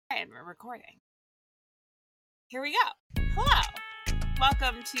we're recording. Here we go. Hello.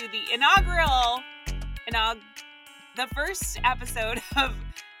 Welcome to the inaugural, the first episode of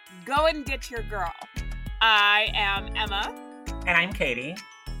Go and Get Your Girl. I am Emma. And I'm Katie.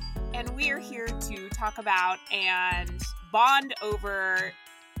 And we are here to talk about and bond over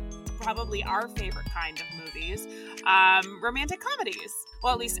probably our favorite kind of movies, romantic comedies.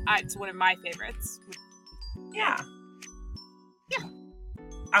 Well, at least it's one of my favorites. Yeah. Yeah.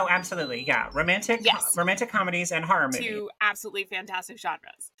 Oh, absolutely. Yeah. Romantic comedies and horror movies. Two absolutely fantastic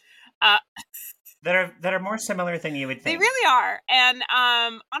genres. That are more similar than you would think. They really are. And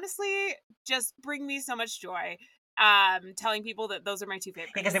honestly, just bring me so much joy. Telling people that those are my two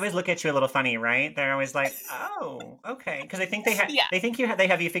favorites. Because they always look at you a little funny, right? They're always like, "Oh, okay," because they think they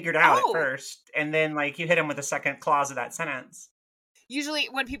have you figured out at first, and then like you hit them with the second clause of that sentence. Usually,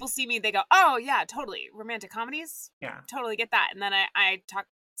 when people see me, they go, "Oh yeah, totally romantic comedies. Yeah, totally get that." And then I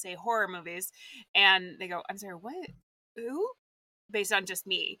say horror movies, and they go, "I'm sorry, what? Who?" Based on just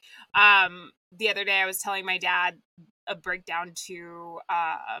me. The other day, I was telling my dad a breakdown to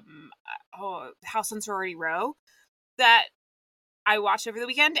House on Sorority Row that I watched over the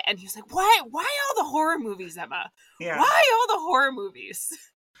weekend, and he was like, why all the horror movies, Emma? Yeah. Why all the horror movies?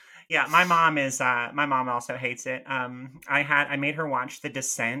 Yeah, my mom also hates it. I made her watch The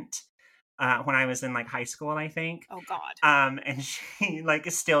Descent when I was in like high school, I think. Oh God. And she like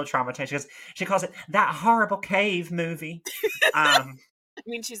is still traumatized. She calls it that horrible cave movie. I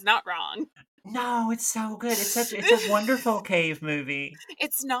mean, she's not wrong. No, it's so good. It's a wonderful cave movie.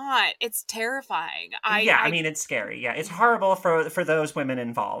 It's not. It's terrifying. I mean, it's scary. Yeah, it's horrible for those women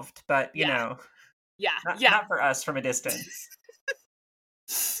involved, but you know, not for us from a distance.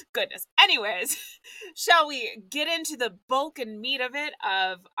 Goodness. Anyways, shall we get into the bulk and meat of it,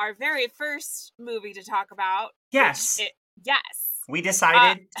 of our very first movie to talk about? Yes. Yes. We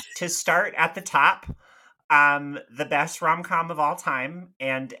decided to start at the top. The best rom-com of all time,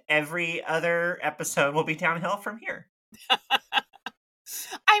 and every other episode will be downhill from here.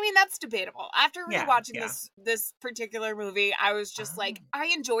 I mean, that's debatable. After rewatching this particular movie, I was just like,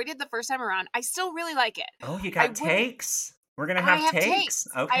 I enjoyed it the first time around. I still really like it. Oh, you got takes? We're going to have takes?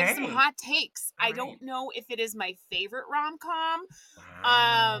 Okay. I have some hot takes. All I don't know if it is my favorite rom-com.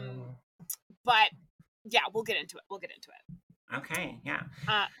 Wow. But yeah, we'll get into it. Okay, yeah.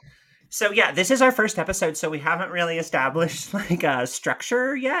 So yeah, this is our first episode, so we haven't really established like a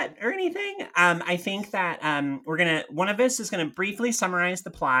structure yet or anything. I think that one of us is gonna briefly summarize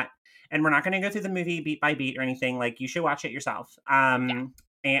the plot, and we're not gonna go through the movie beat by beat or anything. Like, you should watch it yourself, and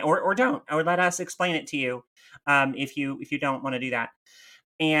or don't, or let us explain it to you, if you don't want to do that.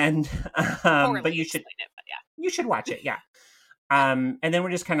 And but you should watch it, yeah. And then we're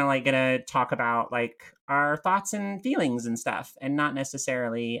just kind of like gonna talk about like our thoughts and feelings and stuff, and not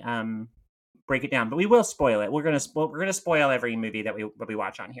necessarily break it down. But we will spoil it. We're gonna spoil every movie that we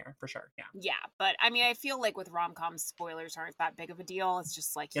watch on here for sure. Yeah. Yeah, but I mean, I feel like with rom-coms, spoilers aren't that big of a deal. It's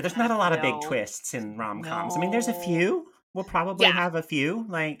just like there's not a lot of big twists in rom-coms. No. I mean, there's a few. We'll probably have a few.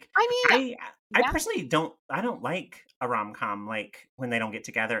 Like, I personally don't like a rom-com, like when they don't get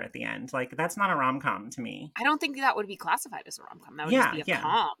together at the end. Like, that's not a rom-com to me. I don't think that would be classified as a rom-com. That would just be a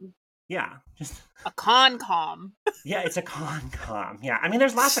com. Yeah, just a con-com. Yeah, it's a con-com. Yeah, I mean,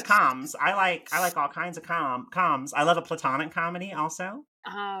 there's lots of coms. I like all kinds of coms. I love a platonic comedy also.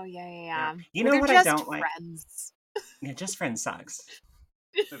 Oh yeah. You know what I don't like? Yeah, Just Friends sucks.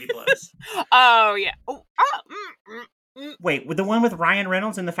 Movie blows. Oh yeah. Wait, with the one with Ryan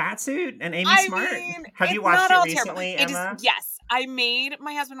Reynolds in the fat suit and Amy Smart? Have you watched it recently, Emma? Yes, I made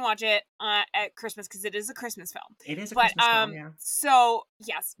my husband watch it at Christmas because it is a Christmas film. It is a Christmas film, yeah. So,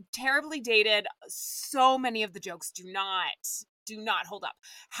 yes, terribly dated. So many of the jokes do not hold up.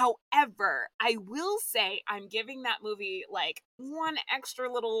 However, I will say I'm giving that movie like one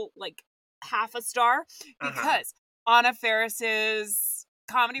extra little like half a star because Anna Faris's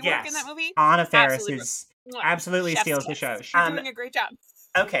comedy work in that movie. Anna Faris absolutely steals the show. She's doing a great job.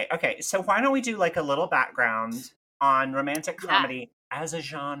 Okay. So why don't we do like a little background on romantic comedy as a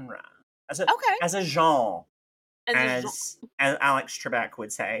genre, as a genre, as Alex Trebek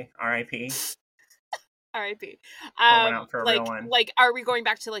would say, R.I.P. R.I.P. Out for a real one. Like, are we going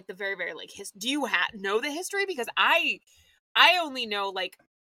back to like the very, very like do you know the history? Because I only know like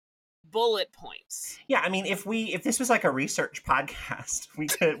bullet points. Yeah, I mean, if this was like a research podcast, we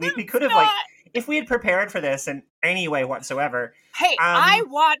could have like, if we had prepared for this in any way whatsoever. Hey, I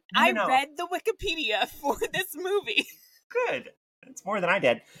read the Wikipedia for this movie. Good. It's more than I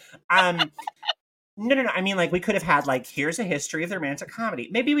did. No. I mean, like, we could have had like, here's a history of the romantic comedy.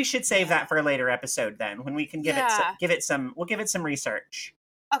 Maybe we should save that for a later episode then, when we can give it some research.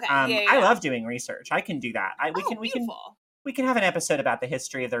 Okay. Yeah. I Yeah. love doing research. I can do that. Oh, beautiful. We can have an episode about the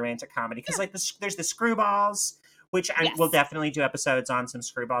history of the romantic comedy because Sure. like there's the screwballs, which I will Yes. definitely do episodes on some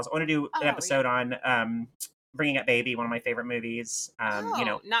screwballs. I want to do an Oh, yeah. episode on Bringing Up Baby, one of my favorite movies.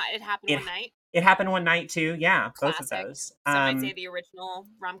 Oh, not It Happened it One Night. it happened one night too. Yeah, both of Classic. those. Some might say the original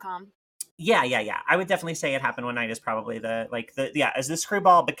rom-com. Yeah. I would definitely say It Happened One Night is probably as the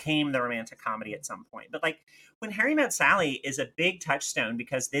screwball became the romantic comedy at some point. But like When Harry Met Sally is a big touchstone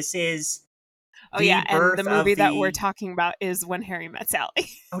because this is Oh the yeah, and the birth of movie that we're the. talking about is When Harry Met Sally.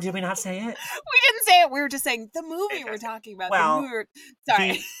 Oh, did we not say it? We didn't say it. We were just saying the movie we're Fantastic. talking about. Well,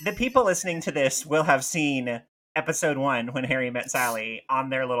 Sorry. the people listening to this will have seen episode 1 When Harry Met Sally on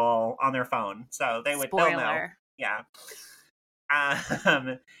their phone, so they'll know. Spoiler. Yeah.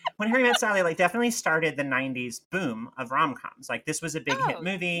 When Harry Met Sally like definitely started the 90s boom of rom-coms. Like this was a big hit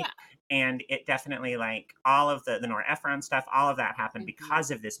movie, Yeah. and it definitely like all of the Nora Ephron stuff, all of that happened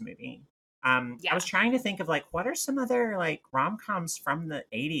because of this movie. I was trying to think of like what are some other like rom-coms from the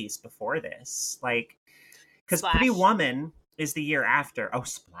 80s before this, like because Pretty Woman is the year after. Oh,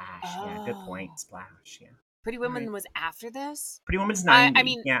 Splash. Oh. Yeah, good point. Splash. Yeah. Pretty Woman was after this. Pretty Woman's 90. I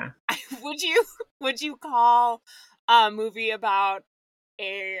mean, yeah. Would you call a movie about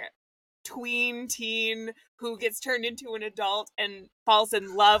a tween teen who gets turned into an adult and falls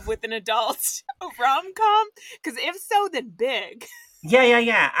in love with an adult a rom-com? Because if so, then big.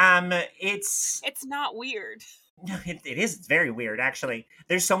 Yeah. It's not weird. No, it is. It's very weird, actually.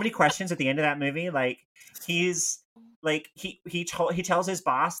 There's so many questions at the end of that movie. Like he's like he tells his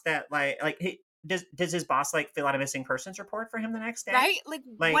boss that does his boss like fill out a missing persons report for him the next day? Right?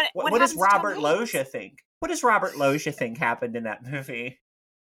 What does Robert Loggia think? What does Robert Loggia think happened in that movie?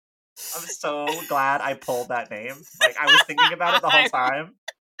 I'm so glad I pulled that name. Like I was thinking about it the whole time.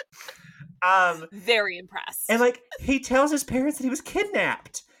 Very impressed. And like he tells his parents that he was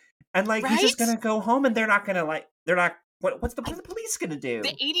kidnapped. And like he's just gonna go home and they're not what's the police gonna do? The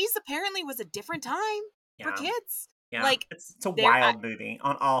 80s apparently was a different time for kids. Yeah. Like it's a wild movie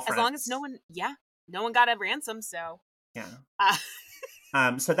on all fronts. As long as no one got a ransom, so yeah.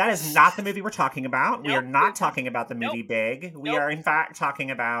 So that is not the movie we're talking about. Nope, we are not talking about the movie Big. We are in fact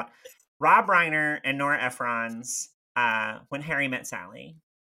talking about Rob Reiner and Nora Ephron's When Harry Met Sally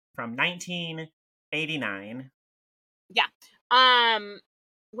from 1989. Yeah.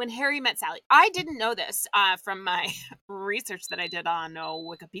 When Harry Met Sally. I didn't know this from my research that I did on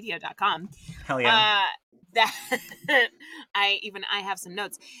wikipedia.com. Hell yeah. That I have some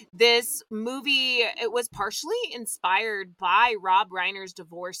notes. This movie, it was partially inspired by Rob Reiner's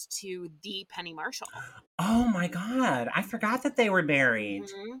divorce to the Penny Marshall. Oh my God. I forgot that they were married.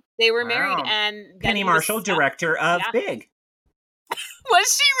 Mm-hmm. They were married, and Penny Marshall, director of Big.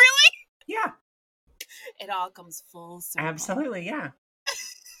 Was she really? Yeah. It all comes full circle. Absolutely, yeah.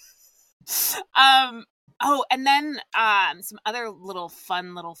 Oh, and then some other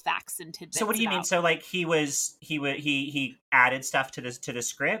fun little facts and tidbits. So what do you mean? So like he added stuff to the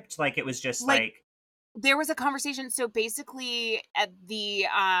script? Like it was just like there was a conversation. So basically at the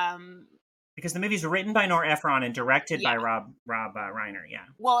because the movie's written by Nora Ephron and directed by Rob Reiner, yeah.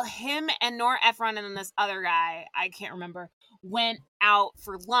 Well, him and Nora Ephron and then this other guy, I can't remember, went out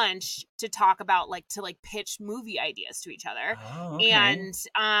for lunch to talk about to pitch movie ideas to each other. Oh, okay. And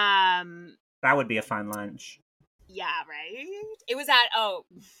that would be a fun lunch. Yeah, right? It was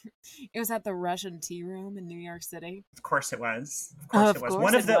at the Russian Tea Room in New York City. Of course it was. Of course it was.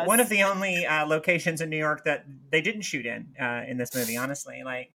 One of the only locations in New York that they didn't shoot in this movie, honestly.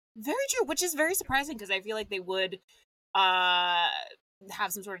 Very true, which is very surprising because I feel like they would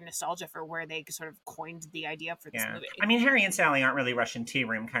have some sort of nostalgia for where they sort of coined the idea for this movie. I mean, Harry and Sally aren't really Russian Tea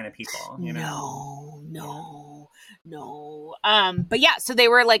Room kind of people, you know? No. But yeah, so they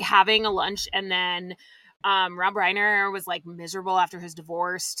were having a lunch, and then Rob Reiner was miserable after his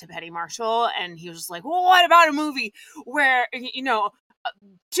divorce to Penny Marshall, and he was just like, well, what about a movie where,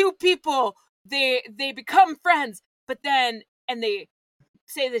 two people, they become friends, but then, and they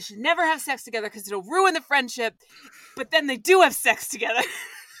say they should never have sex together because it'll ruin the friendship, but then they do have sex together.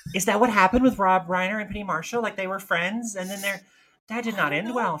 Is that what happened with Rob Reiner and Penny Marshall? They were friends, and then that did not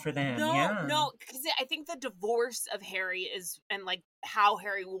end well for them. No, because I think the divorce of Harry and how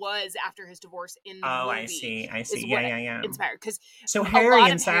Harry was after his divorce in the movie. Oh, I see. Yeah. Inspired because so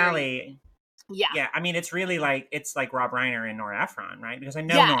Harry and Sally. Yeah. I mean, it's really it's like Rob Reiner and Nora Ephron, right? Because I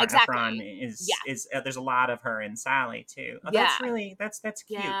know Nora Ephron is there's a lot of her in Sally too. Oh, that's really that's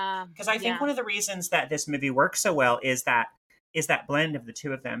cute. Because I think one of the reasons that this movie works so well is that blend of the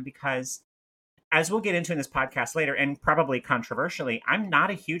two of them. Because as we'll get into in this podcast later, and probably controversially, I'm not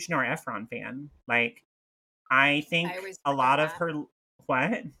a huge Nora Ephron fan. I think a lot of her What?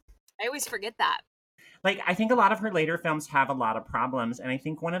 I always forget that. Like, I think a lot of her later films have a lot of problems, and I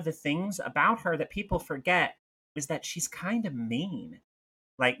think one of the things about her that people forget is that she's kind of mean.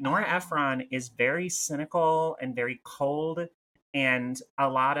 Like, Nora Oh, Ephron is very cynical and very cold, and a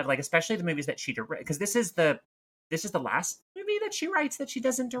lot of, like, especially the movies that she direct, because this is the last movie that she writes that she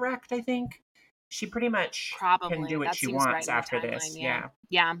doesn't direct, I think. She pretty much can do probably. what That she seems right wants in the after timeline. this. Yeah.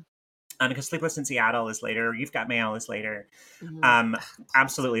 Yeah. Yeah. Because Sleepless in Seattle is later. You've Got Mail is later. Mhm. Um,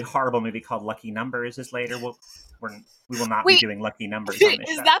 Absolutely horrible movie called Lucky Numbers is later. We will not be Wait, doing Lucky Numbers on this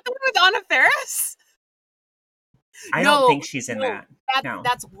is show. that the one with Anna Faris? I don't No, think she's in no, that. that's No,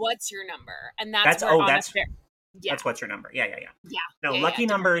 that's What's Your Number, and that's that's where oh, Anna that's Faris. Yeah, that's What's Your Number. Yeah, yeah, yeah. yeah, No, yeah, yeah. Lucky Different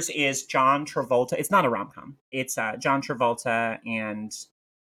Numbers movie. is John Travolta. It's not a rom com. It's John Travolta and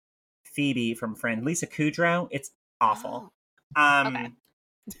Phoebe from Friend, Lisa Kudrow. It's awful. Oh, okay. Um,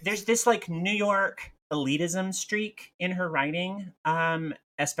 there's this like New York elitism streak in her writing,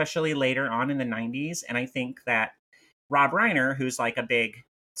 especially later on in the '90s, and I think that Rob Reiner, who's like a big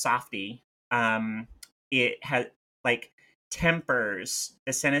softie, it has like tempers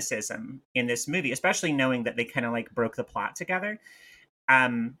the cynicism in this movie, especially knowing that they kind of like broke the plot together.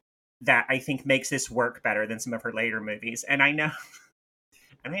 Um, that I think makes this work better than some of her later movies. And I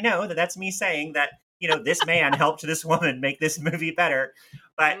know that that's me saying that this man helped this woman make this movie better,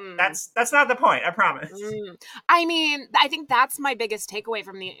 but Mm. that's not the point. I promise. Mm. I mean, I think that's my biggest takeaway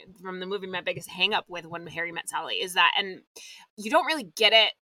from the movie. My biggest hang up with When Harry Met Sally is that, and you don't really get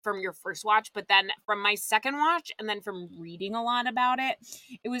it from your first watch, but then from my second watch, and then from reading a lot about it,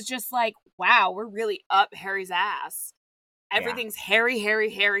 it was just like, wow, we're really up Harry's ass. Yeah, Everything's Harry, Harry,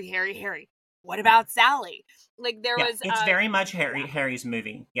 Harry, Harry, Harry. What yeah, about Sally? Like there yeah. was, It's very much yeah, Harry's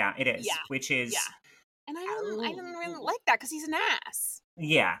movie. Yeah, it yeah, is, which yeah, is and I didn't uh, really like that because he's an ass.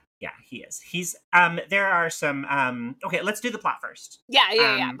 yeah, yeah. He is. He's There are some Okay, let's do the plot first. Yeah,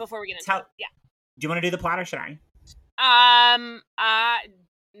 yeah, yeah. Um, Before we get into tell. it, yeah. Do you want to do the plot or should I? Um, uh,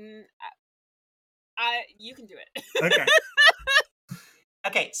 mm, you can do it. Okay.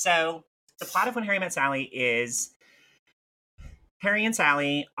 Okay. So the plot of When Harry Met Sally is Harry and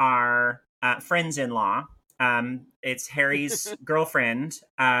Sally are friends-in-law. It's Harry's girlfriend,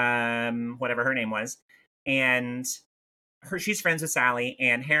 whatever her name was, and she's friends with Sally.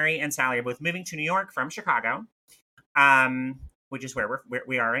 And Harry and Sally are both moving to New York from Chicago, which is where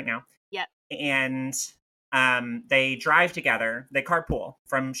we are right now. Yep. And they drive together. They carpool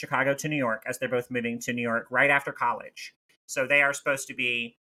from Chicago to New York as they're both moving to New York right after college. So they are supposed to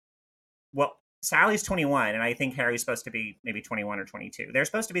be well, Sally's 21, and I think Harry's supposed to be maybe 21 or 22. They're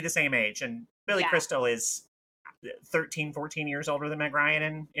supposed to be the same age, and Billy Yeah. Crystal is 13, 14 years older than Meg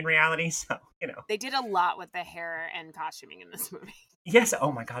Ryan in reality. So, They did a lot with the hair and costuming in this movie. Yes.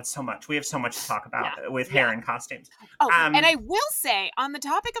 Oh my God, so much. We have so much to talk Yeah. about with hair Yeah. and costumes. Oh, and Um, I will say on the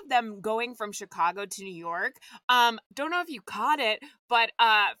topic of them going from Chicago to New York, don't know if you caught it, but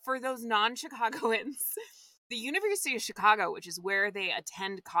for those non-Chicagoans, the University of Chicago, which is where they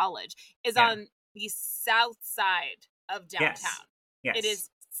attend college, is yeah. on the south side of Yes. downtown. It Yes. is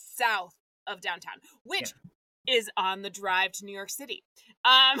south of downtown, Yeah. which is on the drive to New York City.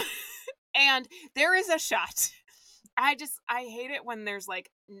 Um and there is a shot. I hate it when there's like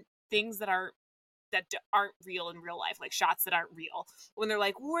things that aren't real in real life, like shots that aren't real. When they're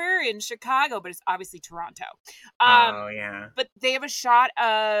like, "We're in Chicago," but it's obviously Toronto. Oh yeah. But they have a shot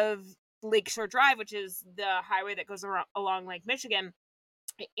of Lakeshore Drive, which is the highway that goes along Lake Michigan,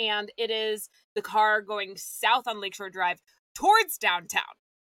 and it is the car going south on Lakeshore Drive towards downtown.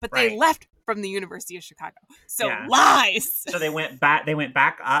 But they Right. left from the University of Chicago, so Yeah. lies. So they went back. They went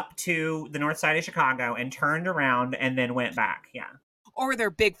back up to the north side of Chicago and turned around and then went back. Yeah. Or they're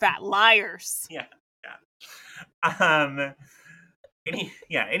big fat liars. Yeah.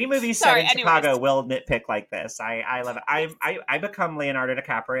 Yeah. Any movie set Sorry. in Anyways, Chicago will nitpick like this. I love it. I become Leonardo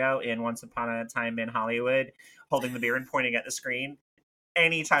DiCaprio in Once Upon a Time in Hollywood, holding the beer and pointing at the screen.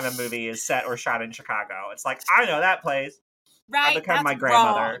 Anytime a movie is set or shot in Chicago, it's like I know that place. I right? become That's my wrong.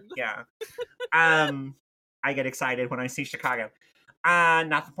 grandmother. Yeah. I get excited when I see Chicago.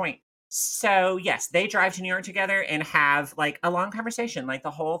 Not the point. So yes, they drive to New York together and have like a long conversation. Like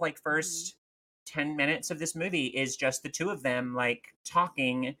the whole like Mhm. first 10 minutes of this movie is just the two of them like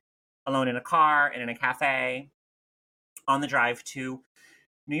talking alone in a car and in a cafe on the drive to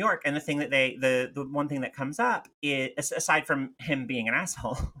New York. And the thing that the one thing that comes up is aside from him being an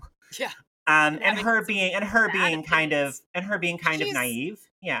asshole, Yeah, and and having her some bad opinions. being kind of She's naive.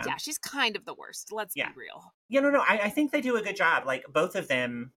 Yeah. Yeah, she's kind of the worst. Let's Yeah. be real. Yeah, no, no. I think they do a good job. Like both of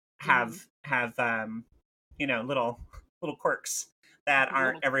them Mm-hmm. have little quirks that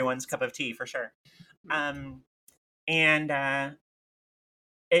aren't Little everyone's quirks. cup of tea for sure. Mm. Um and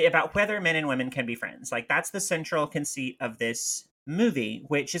about whether men and women can be friends. Like, that's the central conceit of this movie,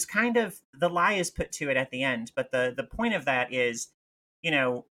 which is kind of, the lie is put to it at the end, but the point of that is, you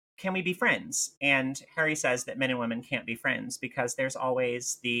know, can we be friends? And Harry says that men and women can't be friends because there's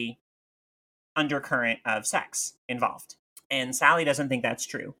always the undercurrent of sex involved. And Sally doesn't think that's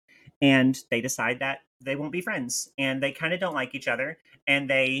true. And they decide that they won't be friends. And they kind of don't like each other. And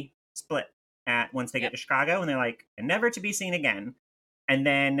they split at once they get Yep. to Chicago, and they're like, never to be seen again. And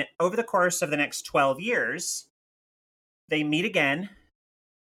then over the course of the next 12 years, they meet again,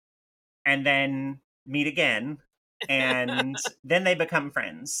 and then meet again, and then they become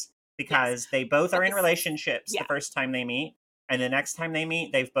friends Yes. because they both But are in this, relationships the yeah. first time they meet, and the next time they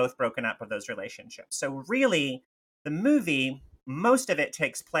meet, they've both broken up with those relationships. So really, the movie, most of it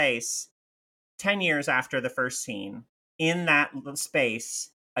takes place 10 years after the first scene, in that little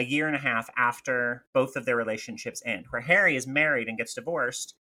space, a year and a half after both of their relationships end, where Harry is married and gets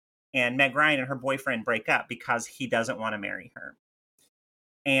divorced, and Meg Ryan and her boyfriend break up because he doesn't want to marry her.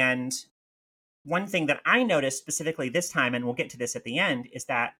 And one thing that I noticed specifically this time, and we'll get to this at the end, is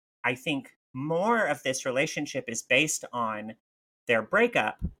that I think more of this relationship is based on their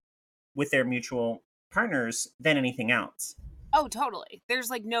breakup with their mutual partners than anything else. Oh, totally. There's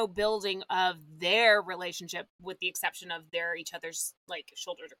like no building of their relationship with the exception of they're each other's like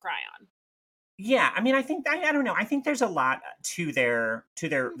shoulder to cry on. Yeah, I mean, I think I don't know. I think there's a lot to their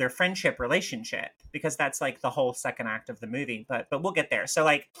friendship relationship, because that's like the whole second act of the movie. But we'll get there. So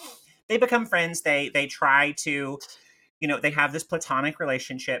like, they become friends. They try to, you know, they have this platonic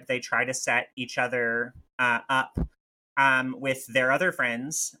relationship. They try to set each other up with their other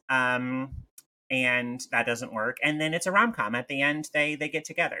friends, and that doesn't work. And then it's a rom com. At the end, they get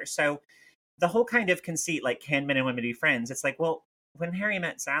together. So the whole kind of conceit, like, can men and women be friends? It's like, well, When Harry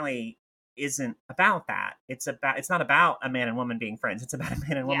Met Sally isn't about that. It's not about a man and woman being friends. It's about a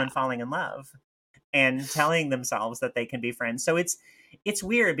man and Yeah. woman falling in love and telling themselves that they can be friends. So it's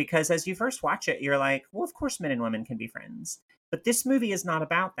weird because as you first watch it, you're like, well, of course men and women can be friends. But this movie is not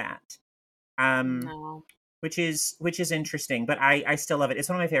about that. Um, No. which is interesting, but I still love it. It's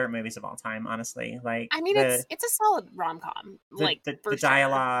one of my favorite movies of all time, honestly. Like, I mean, it's a solid rom com, the like the, for the sure.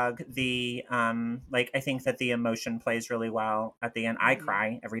 dialogue, the like, I think that the emotion plays really well at the end. I Mhm.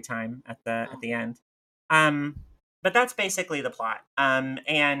 cry every time at Oh. the end. um but that's basically the plot.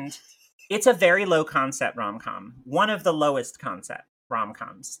 And it's a very low concept rom-com, one of the lowest concept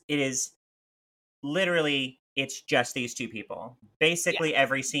rom-coms. It is literally, it's just these two people. Yeah. Basically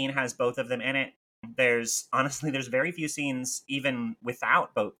every scene has both of them in it. There's very few scenes even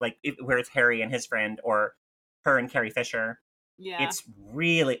without both, like where it's Harry and his friend, or her and Carrie Fisher. Yeah. It's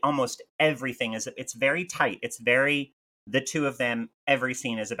really, almost everything is, it's very tight. It's very, the two of them, every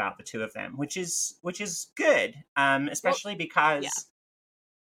scene is about the two of them, which is good. Well, Especially yeah. because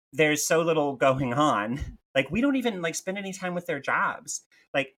there's so little going on. Like, we don't even like spend any time with their jobs.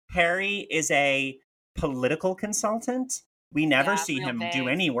 Like, Harry is a political consultant. We never Yeah, see real him do vague.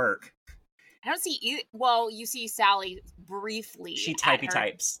 any work. I don't see either. Well, you see Sally briefly She at typey her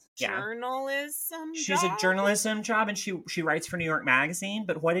types. Yeah. journalism She's a job. journalism job, and she writes for New York Magazine,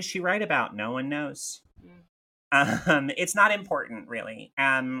 but what does she write about? No one knows. Mm. It's not important, really.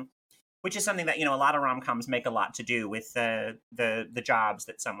 Which is something that, a lot of rom-coms make a lot to do with the jobs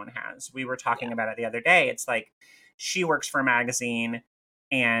that someone has. We were talking Yeah. about it the other day. It's like, she works for a magazine,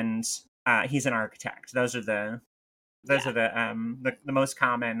 and he's an architect. Those Yeah. are the most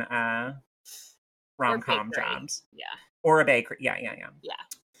common Or rom-com bakery. jobs. Yeah. Or a bakery. Yeah, yeah, yeah. Yeah.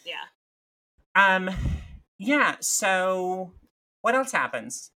 Yeah. Um, yeah. So, what else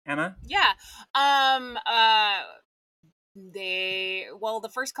happens, Emma? Yeah. The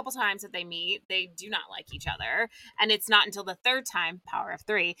first couple times that they meet, they do not like each other, and it's not until the third time, power of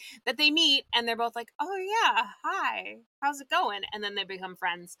three, that they meet and they're both like, oh yeah, hi, how's it going, and then they become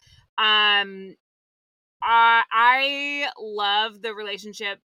friends. I love the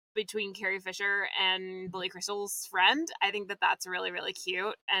relationship between Carrie Fisher and Billy Crystal's friend. I think that that's really really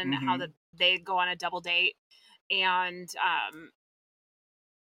cute, and how that Mm-hmm. they go on a double date, and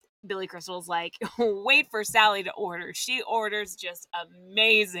Billy Crystal's like, wait for Sally to order. She orders just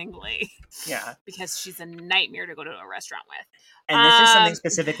amazingly Yeah. because she's a nightmare to go to a restaurant with. And this is something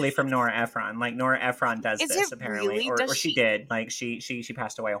specifically from Nora Ephron. Like, Nora Ephron does Is it this apparently, really? or Does she she? did. Like, she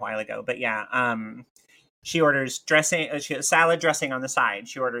passed away a while ago. But yeah, she orders dressing, she has salad dressing on the side.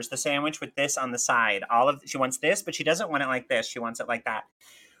 She orders the sandwich with this on the side. She wants this, but she doesn't want it like this. She wants it like that,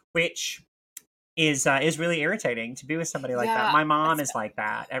 which is really irritating to be with somebody like that. Yeah. My mom is like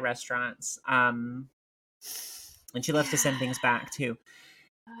that at restaurants, and she loves to send things back too.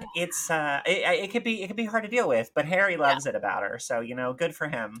 it's it could be hard to deal with, but Harry Yeah. loves it about her, so good for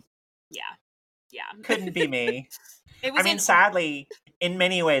him. Yeah. Yeah. Couldn't be me. It I was mean, in sadly, in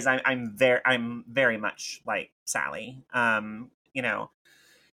many ways, I'm very much like Sally. I'm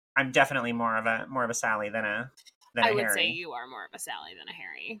definitely more of a Sally than I a would say Harry. you are more of a Sally than a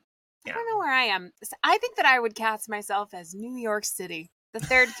Harry. I Yeah. don't know where I am. I think that I would cast myself as New York City, the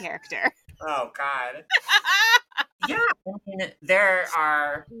third character. Oh God. Yeah. I mean, there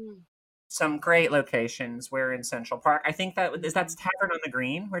are Mm. some great locations. We're in Central Park. I think that's Mhm. Tavern on the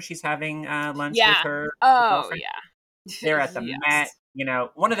Green where she's having lunch with Yeah. her Oh, girlfriend. yeah. They're at the Met. Yes.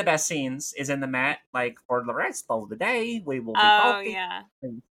 One of the best scenes is in the Met. Like, for the rest of the day, we will be Oh, talking. yeah.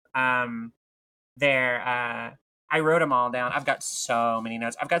 Um, there. I wrote them all down. I've got so many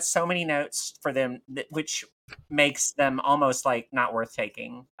notes. I've got so many notes for them, which makes them almost like not worth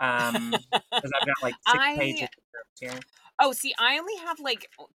taking. Because I've got like 6 pages I of notes here. Oh, see, I only have like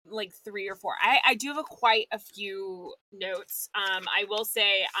 3 or 4. I do have quite a few notes. I will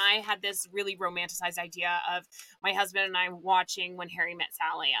say I had this really romanticized idea of my husband and I watching When Harry Met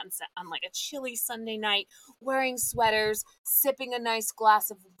Sally on like a chilly Sunday night, wearing sweaters, sipping a nice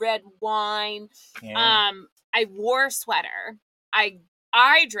glass of red wine. Yeah, I wore a sweater. I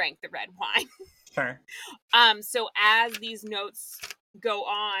drank the red wine. sure. So as these notes go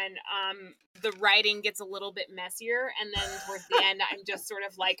on, the writing gets a little bit messier, and then towards the end, I'm just sort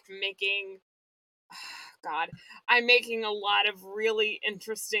of like making, God, I'm making a lot of really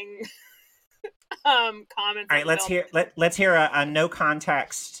interesting comments All on right, the film. let's hear a no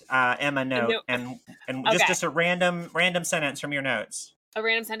context Emma note, No, and okay, just a random sentence from your notes. a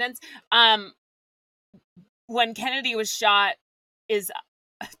random sentence. Um, when Kennedy was shot, is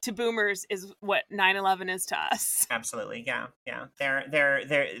to boomers is what 9/11 is to us. Absolutely, yeah, yeah.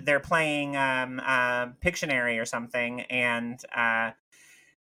 They're playing Pictionary or something, and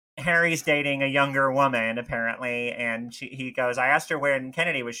Harry's dating a younger woman apparently, and he goes, I asked her when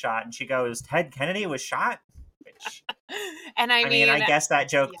Kennedy was shot, and she goes, Ted Kennedy was shot. Which, And I I mean, I mean, guess that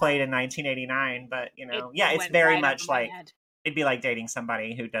joke yeah, played in 1989, but it yeah, it's went very right over much my like head. it'd be like dating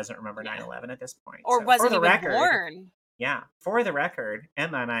somebody who doesn't remember Yeah, 9/11 at this point. or So, for wasn't the even record, born. yeah, for the record,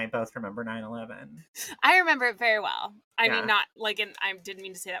 Emma and I both remember 9/11. I remember it very well. I mean, Yeah. not like, and I didn't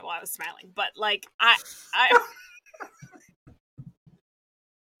mean to say that while I was smiling, but like, I,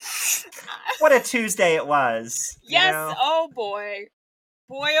 What a Tuesday it was, yes. Oh boy,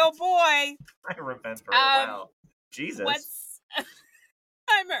 oh boy. I remember it Um, well. Jesus. what's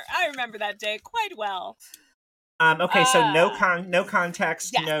I remember that day quite well. Okay, so Uh, no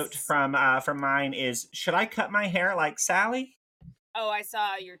context note yes. from mine is, should I cut my hair like Sally? Oh, I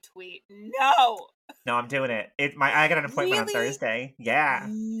saw your tweet. No, No, I'm doing it. I got an appointment on really? Thursday. Yeah.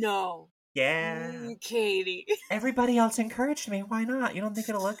 No, Yeah. Katie. Everybody else encouraged me. Why not? You don't think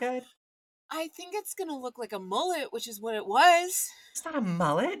it'll look good? I think it's gonna look like a mullet, which is what it was. It's not a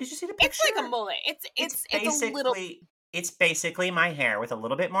mullet. Did you see the It's like a picture? mullet. It's It's a little. basically my hair with a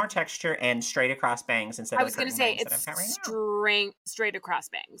little bit more texture and straight across bangs instead I of the was gonna curtain say bangs that it's I've got right now. straight across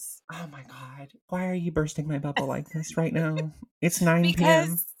bangs. Oh my god. Why are you bursting my bubble like this right now? It's 9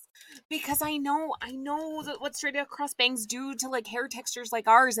 p.m. because I know that what straight across bangs do to like hair textures like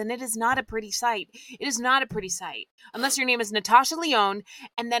ours, and it is not a pretty sight. It is not a pretty sight unless your name is Natasha Leone,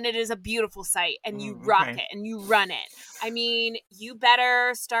 and then it is a beautiful sight, and you rock Okay. it and you run it. I mean, you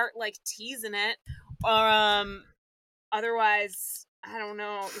better start like teasing it, or otherwise, I don't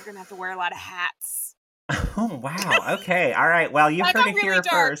know. You're gonna have to wear a lot of hats. Oh wow. Okay. All right. Well, you That heard got it really here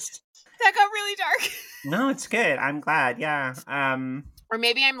dark. first. That got really dark. No, it's good. I'm glad. Yeah. Or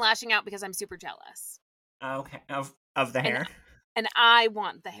maybe I'm lashing out because I'm super jealous. Okay. Of the And hair. and I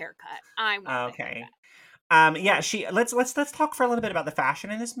want the haircut. I want the Okay. haircut. Yeah, let's talk for a little bit about the fashion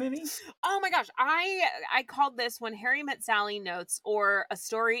in this movie. Oh my gosh, I called this When Harry Met Sally notes, or a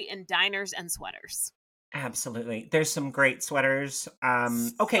story in diners and sweaters. Absolutely. There's some great sweaters.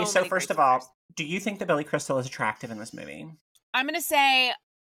 Okay, So so many first great of sweaters. all, do you think that Billy Crystal is attractive in this movie? I'm gonna say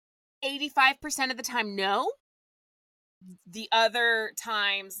 85% of the time, no. The other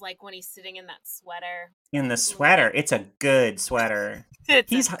times, like when he's sitting in that sweater, In the like sweater, it's a good sweater.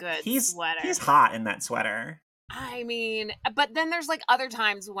 it's a He's good he's sweater. hot in that sweater. I mean, but then there's like other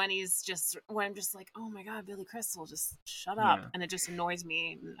times when I'm just like, oh my god, Billy Crystal, just shut up, Yeah. and it just annoys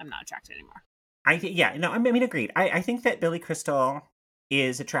me. I'm not attracted anymore. Yeah, no, I mean, agreed. I think that Billy Crystal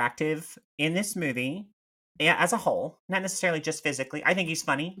is attractive in this movie, yeah, as a whole, not necessarily just physically. I think he's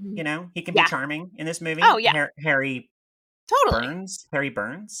funny. Mhm. He can be Yeah. charming in this Oh movie. yeah. Totally. Harry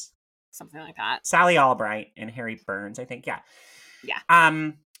Burns, Something like that. Sally Albright, and Harry Burns. I think, yeah. Yeah.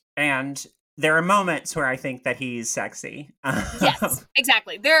 Um, and there are moments where I think that he's sexy. Yes,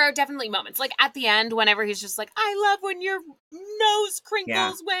 exactly. There are definitely moments. Like at the end, whenever he's just like, I love when your nose Yeah,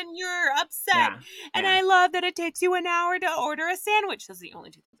 crinkles when you're upset. yeah, And yeah, I love that it takes you an hour to order a sandwich. Those are the only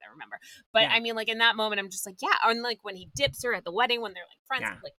two things I remember. But yeah, I mean, like in that moment, I'm just like, yeah. And like when he dips her at the wedding when they're like friends,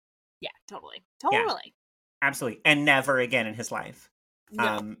 yeah, like, yeah, totally. yeah, Totally. absolutely. And never again in his life.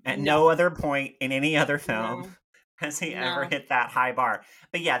 No, At no, no other point in any other film no, has he ever no. hit that high bar.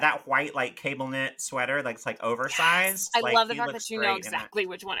 But yeah, that white like cable knit sweater, like it's like Yes. oversized, I like love the he fact looks that you know great in that. exactly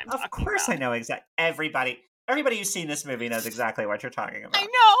which one I'm Of talking course, I about. know exactly. Everybody who's seen this movie knows exactly what you're talking I about.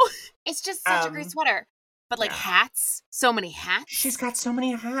 know. It's just such a great Um, sweater. But like yeah. hats, so many She's hats. got so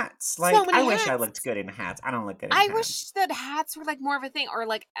many hats. So Like, I many wish I looked hats. good in hats. I don't look good in I hats. wish that hats were like more of a thing, or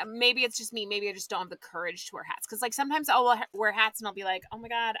like maybe it's just me. Maybe I just don't have the courage to wear hats because like sometimes I'll wear hats and I'll be like, oh my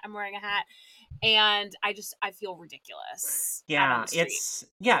god, I'm wearing a hat, and I feel ridiculous out on Yeah, the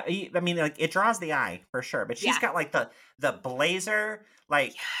street. I mean, like it draws the eye for sure. But she's Yeah. got like the blazer,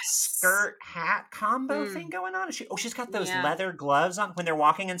 like Yes. skirt hat combo thing Mm, going on. She's got those yeah. leather gloves on when they're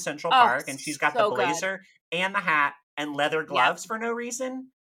walking in Central Oh, Park, and she's got the so good. blazer and the hat and leather Yep. gloves for no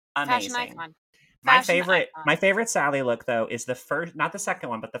reason. Fashion Amazing. icon. Fashion My icon. favorite Sally look though is the first, not the second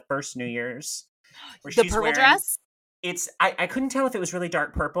one, but the first New Year's where The she's purple wearing. dress. I couldn't tell if it was really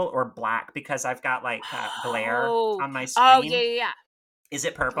dark purple or black because I've got like glare Oh. on my Oh yeah screen. yeah yeah. Is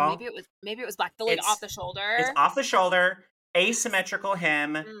it Oh, purple? maybe it was black. The like off It's the it's shoulder. off the shoulder, Yes. asymmetrical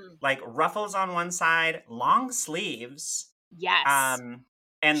hem, Mm. like ruffles on one side, long sleeves, Yes. um,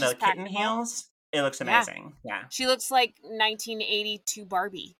 and She's the kitten practical. heels. It looks Yeah. amazing. Yeah. She looks like 1982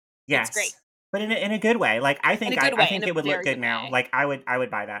 Barbie. It's great. Yes. But in a good way. Like In a good I way, in think a it would look very good good now. way. Like I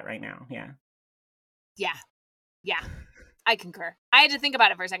would buy that right now. Yeah. Yeah. Yeah. I concur. I had to think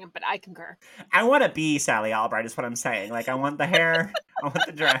about it for a second, but I concur. I want to be Sally Albright is what I'm saying. Like I want the hair, I want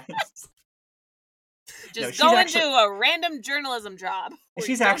the dress. No, Just go into a random journalism job where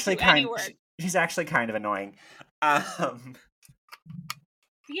you don't do any work. she's actually kind of annoying. Um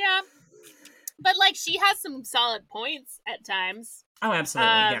Yeah. But like she has some solid points at times. oh,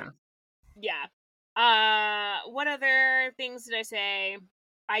 absolutely. Yeah. Um yeah. What other things did I say?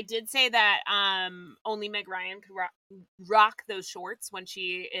 I did say that only Meg Ryan could rock those shorts when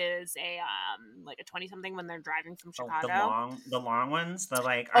she is a like a 20 something when they're driving from Oh, Chicago. the long ones, the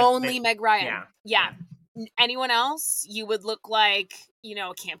like are Only they Meg Ryan. yeah. Yeah. Yeah. Anyone else, you would look like, you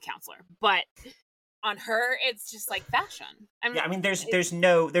know, a camp counselor. But on her, it's just like fashion. I'm Yeah, I mean it's there's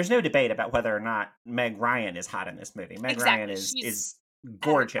no debate about whether or not Meg Ryan is hot in this movie. Meg Ryan exactly. She's is at her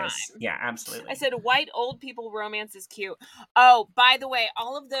gorgeous. prime. Yeah, I absolutely. said white old people romance is cute. Oh, by the way,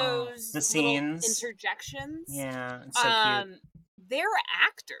 all of Oh, those the little scenes. interjections, Yeah, it's so cute. um, they're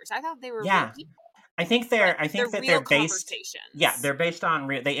actors. I thought they were real Yeah. people. Like I think they're that real they're conversations. based on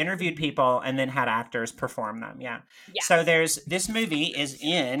they interviewed people and then had actors perform them. Yeah. Yeah. So there's this movie is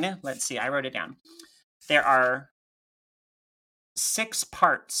in, let's see, I wrote it down. There are 6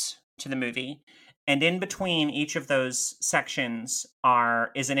 parts to the movie, and in between each of those sections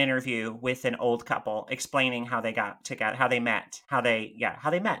is an interview with an old couple explaining how they got together, how they met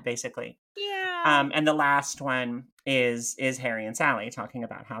basically. Yeah. And the last one is Harry and Sally talking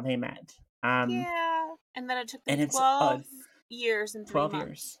about how they met. Um, Yeah. And then it took them and it's 12 years and 3 12 months.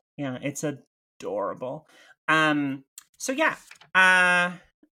 years. Yeah, it's adorable. Um, so yeah, uh,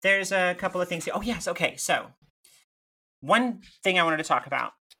 there's a couple of things. Oh yes, okay. So one thing I wanted to talk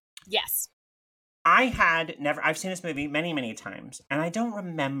about. Yes. I've seen this movie many, many times, and I don't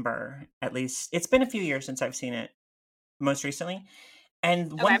remember, at least, it's been a few years since I've seen it most recently.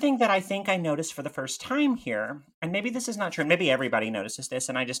 And one Okay. thing that I think I noticed for the first time here, and maybe this is not true, maybe everybody notices this,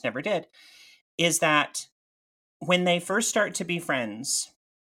 and I just never did, is that when they first start to be friends,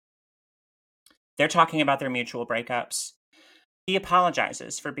 they're talking about their mutual breakups. He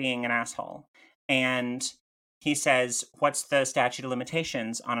apologizes for being an asshole. And he says, "What's the statute of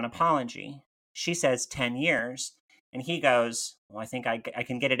limitations on an apology?" She says 10 years. And he goes, "Well, I think I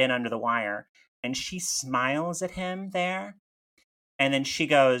can get it in under the wire." And she smiles at him there. And then she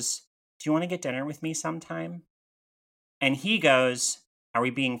goes, "Do you want to get dinner with me sometime?" And he goes, "Are we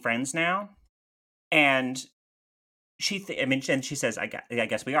being friends now?" And I mean, and she says, I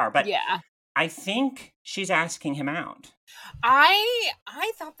guess we are. But Yeah. I think she's asking him out. I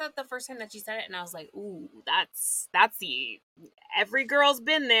thought that the first time that she said it, and I was like, "Ooh, that's the every girl's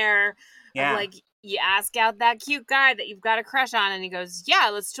been there." Of Yeah. like, you ask out that cute guy that you've got a crush on, and he goes, "Yeah,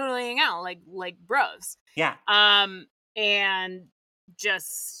 let's totally hang out, like bros." Yeah. And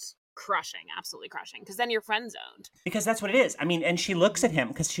just crushing, absolutely crushing, because then you're friend zoned. Because that's what it is. I mean, and she looks at him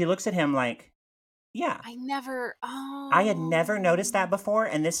because she looks at him like, Yeah. I had never noticed that before,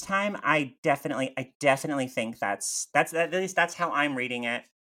 and this time I definitely think that's at least that's how I'm reading it,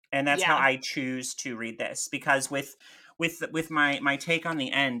 and that's how Yeah. I choose to read this, because with my take on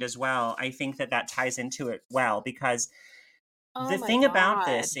the end as well, I think that ties into it well, because Oh the my thing about God.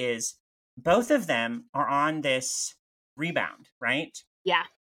 this is both of them are on this rebound, right? Yeah.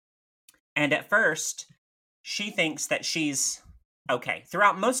 And at first, she thinks that she's okay.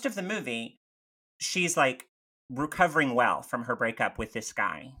 Throughout most of the movie, she's like recovering well from her breakup with this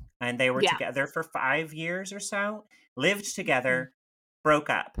guy. And they were Yeah. together for 5 years or so, lived Mhm. together, broke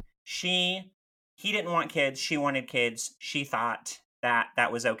up. He didn't want kids. She wanted kids. She thought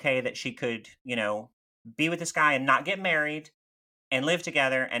that was okay, that she could, be with this guy and not get married and live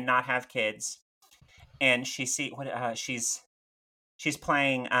together and not have kids. And she's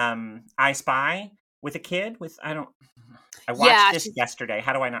playing I Spy with a kid with I watched Yeah. this yesterday.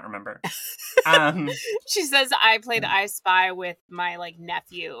 How do I not remember? Um She says I played I Spy with my like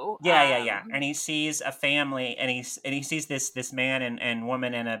nephew. yeah. And he sees a family, and he sees this man and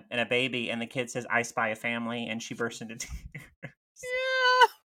woman and a baby, and the kid says I spy a family, and she bursts into tears. Yeah.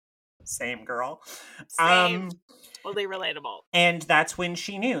 Same girl. Same. Totally relatable. And that's when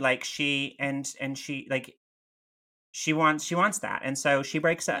she knew, like, she like she wants that. And so she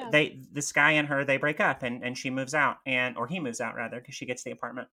breaks up. Yeah. This guy and her, they break up, and she moves out, or he moves out rather, because she gets the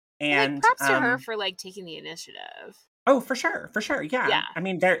apartment. Well, like And props to her for like taking the initiative. oh, for sure, for sure. Yeah. Yeah. I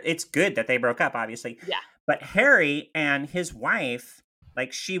mean, it's good that they broke up, obviously. Yeah. But Harry and his wife,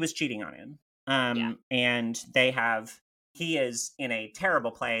 like, she was cheating on him. Yeah. And he is in a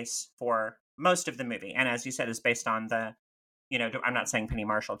terrible place for most of the movie. And as you said, is based on I'm not saying Penny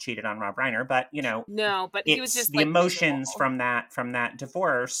Marshall cheated on Rob Reiner, but No, but he was it's just the like emotions miserable. from that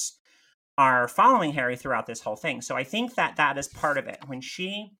divorce are following Harry throughout this whole thing. So I think that is part of it. When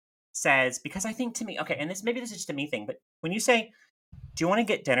she says, because I think, to me, okay, and maybe this is just a me thing, but when you say, "Do you want to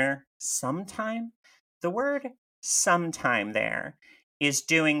get dinner sometime?" The word "sometime" there is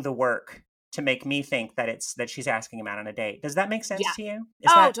doing the work to make me think that she's asking him out on a date. Does that make sense Yeah. to you?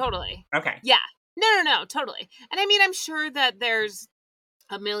 Is Oh, that totally. okay? Yeah. No, totally. And I mean, I'm sure that there's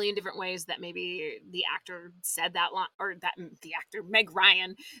a million different ways that maybe the actor said that line, or that the actor Meg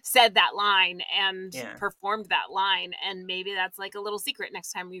Ryan said that line and Yeah. performed that line, and maybe that's like a little secret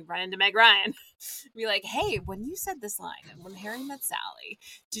next time we run into Meg Ryan. Be like, hey, when you said this line and when Harry met Sally,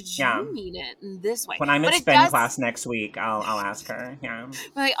 did Yeah. you mean it in this way? When I'm But at it spin does class next week, I'll ask her. Yeah.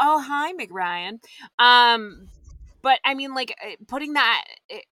 like, oh hi Meg Ryan. But I mean, like, putting that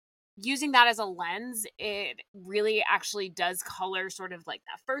using that as a lens, it really actually does color sort of like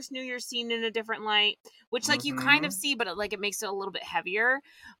that first New Year's scene in a different light, which like you kind of Mm-hmm. see, but it makes it a little bit heavier.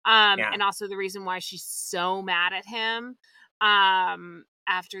 Yeah. And also the reason why she's so mad at him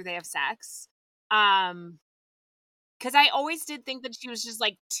after they have sex. Because I always did think that she was just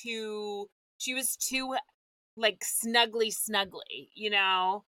like she was too like snuggly,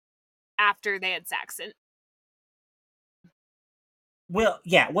 after they had sex. And Well,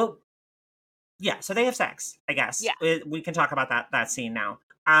 yeah. Well, yeah. So they have sex, I guess. yeah, We can talk about that scene now.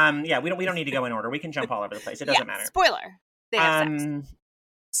 Yeah. We don't need to go in order. We can jump all over the place. It yeah, doesn't matter. spoiler, they have sex. Um.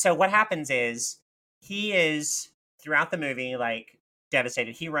 So what happens is, he is, throughout the movie, like,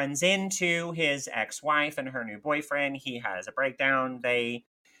 devastated. He runs into his ex-wife and her new boyfriend. He has a breakdown. They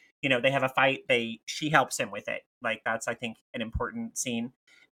have a fight. She helps him with it. Like, that's, I think, an important scene.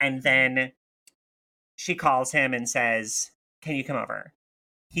 And Mhm. then she calls him and says, "Can you come over?"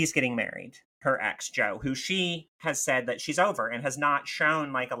 He's getting married. Her ex, Joe, who she has said that she's over, and has not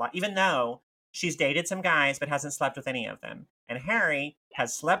shown like a lot, even though she's dated some guys but hasn't slept with any of them. And Harry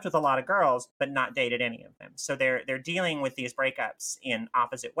has slept with a lot of girls but not dated any of them. So they're dealing with these breakups in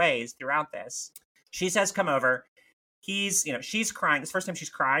opposite ways throughout this. She says, "Come over." She's crying. It's the first time she's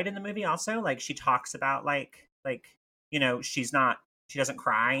cried in the movie. Also, like, she talks about, she's not, she doesn't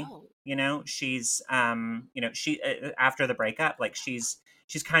cry. Oh, She after the breakup, like, she's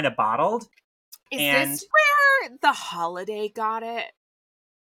kind of bottled. is And this where the holiday got it?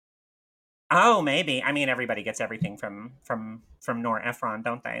 oh, maybe, I mean, everybody gets everything from Nora Ephron,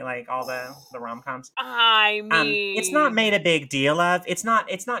 don't they? Like, all the rom-coms. I It's not mean, made a big deal of. It's not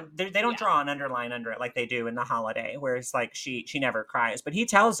they don't yeah, draw an underline under it like they do in The Holiday, where it's like she never cries. But he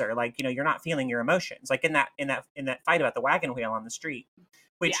tells her, like, you're not feeling your emotions, like in that fight about the wagon wheel on the street. yeah.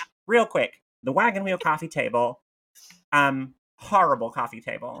 Which, real quick, the wagon wheel coffee table, horrible coffee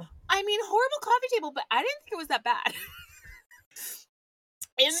table. I mean, horrible coffee table, but I didn't think it was that bad.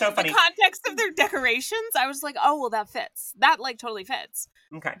 In So the funny. context of their decorations, I was like, oh, well, that fits. That, like, totally fits.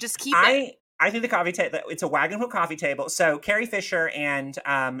 Okay. Just keep I it. I think the coffee table, it's a wagon wheel coffee table. So Carrie Fisher and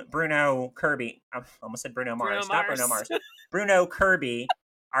Bruno Kirby, I almost said Bruno Bruno Mars, not Bruno Mars. Mars. Bruno Kirby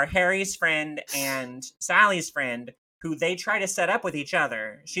are Harry's friend and Sally's friend, who they try to set up with each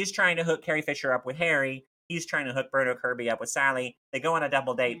other. She's trying to hook Carrie Fisher up with Harry. He's trying to hook Bruno Kirby up with Sally. They go on a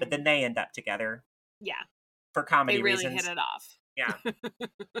double date, but then they end up together. Yeah. For comedy They really reasons. hit it off. Yeah.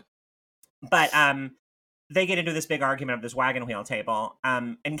 But they get into this big argument of this wagon wheel table.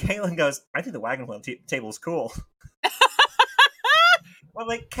 And Caitlin goes, I think the wagon wheel table is cool. I'm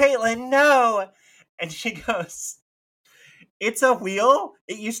like, Caitlin, no. And she goes, it's a wheel.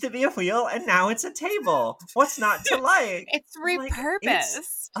 It used to be a wheel, and now it's a table. What's not to like? It's repurposed. Like,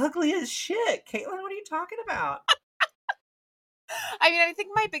 it's ugly as shit. Caitlin, what are you talking about? I mean, I think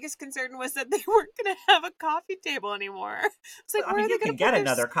my biggest concern was that they weren't going to have a coffee table anymore. It's like, where are they going to get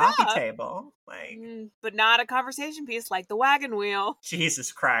another coffee table, like, but not a conversation piece like the wagon wheel.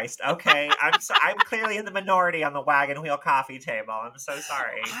 Jesus Christ! Okay, I'm clearly in the minority on the wagon wheel coffee table. I'm so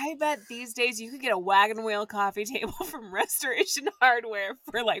sorry. I bet these days you could get a wagon wheel coffee table from Restoration Hardware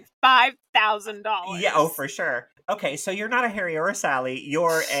for like $5,000. Yeah, oh for sure. Okay, so you're not a Harry or a Sally.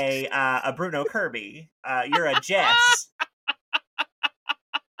 You're a Bruno Kirby. You're a Jess.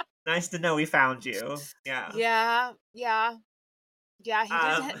 Nice to know we found you. Yeah. Yeah.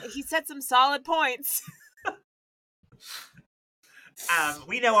 He said some solid points.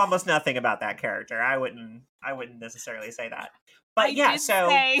 We know almost nothing about that character. I wouldn't necessarily say that. But I did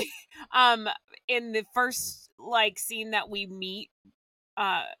say, in the first scene that we meet,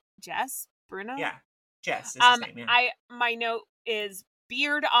 Bruno. Yeah, Jess is his name. Yeah. My note is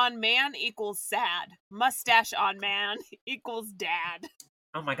beard on man equals sad. Mustache on man equals dad.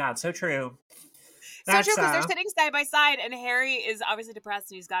 Oh my God, so true. So true, because they're sitting side by side, and Harry is obviously depressed,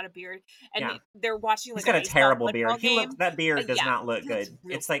 and he's got a beard, and they're watching he's got a terrible beard. That beard does not look good.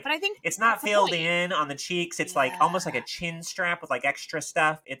 It's like, but I think it's not filled in on the cheeks. It's like almost like a chin strap with like extra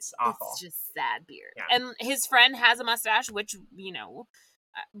stuff. It's awful. It's just sad beard. Yeah. And his friend has a mustache, which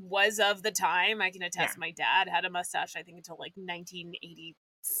was of the time. I can attest. My dad had a mustache, I think, until like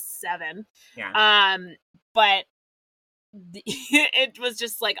 1987. Yeah. But it was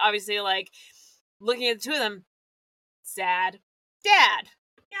just like, obviously, like, looking at the two of them, sad dad.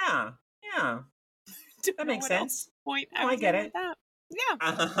 Yeah. That makes sense. Point. I get it. That.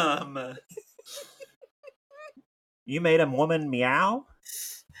 Yeah. You made a woman meow?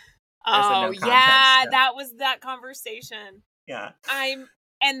 Oh, yeah, that was that conversation. Yeah.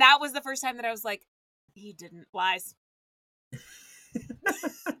 And that was the first time that I was like, he didn't. Lies.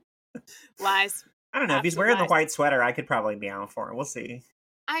 Lies. I don't know. If he's wearing the white sweater, I could probably meow for him. We'll see.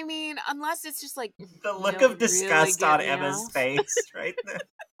 I mean, unless it's just like the look of disgust on Emma's face right there.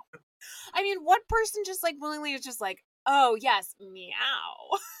 I mean, what person just like willingly is just like, oh yes, meow.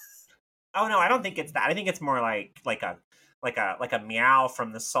 Oh no, I don't think it's that. I think it's more like a meow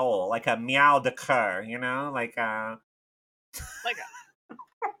from the soul, like a meow de coeur, like a.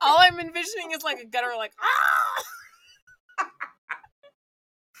 All I'm envisioning is like a gutter, like ah.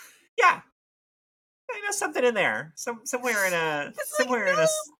 Yeah. Something in there, somewhere in a, it's somewhere like, in a. No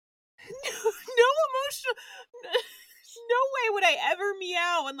emotional. No way would I ever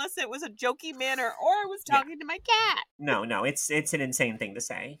meow unless it was a jokey manner or I was talking to my cat. No, it's an insane thing to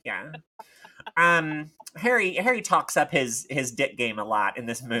say. Yeah. Harry talks up his dick game a lot in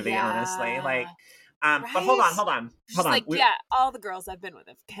this movie. Honestly, like. Right? But hold on. Like, all the girls I've been with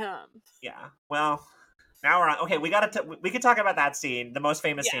have come. Yeah. Well. Now we're on. Okay, we can talk about that scene, the most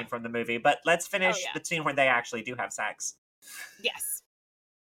famous scene from the movie, but let's finish the scene where they actually do have sex. Yes.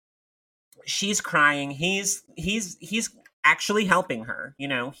 She's crying. He's actually helping her.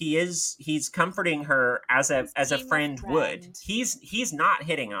 He's comforting her as a friend would. He's not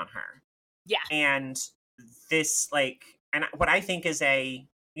hitting on her. Yeah. And this and what I think is a,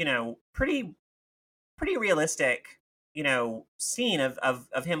 pretty realistic, scene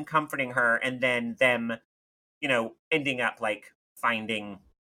of him comforting her and then them ending up finding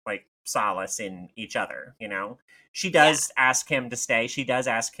solace in each other. She does ask him to stay. She does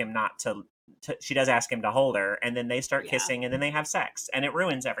ask him not to she does ask him to hold her, and then they start kissing, and then they have sex, and it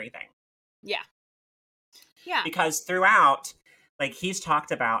ruins everything. Yeah. Because throughout, he's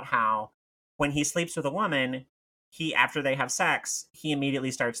talked about how when he sleeps with a woman, after they have sex, he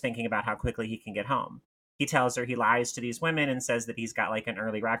immediately starts thinking about how quickly he can get home. He tells her he lies to these women and says that he's got an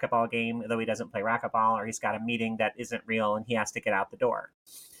early racquetball game, though he doesn't play racquetball, or he's got a meeting that isn't real and he has to get out the door.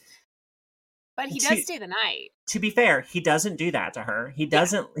 But he does stay the night. To be fair, he doesn't do that to her. He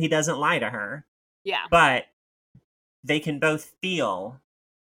doesn't lie to her. Yeah. But they can both feel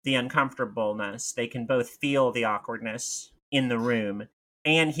the uncomfortableness. They can both feel the awkwardness in the room.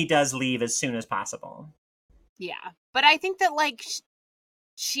 And he does leave as soon as possible. Yeah. But I think that, like,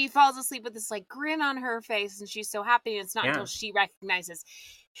 she falls asleep with this, like, grin on her face, and she's so happy, and it's not until she recognizes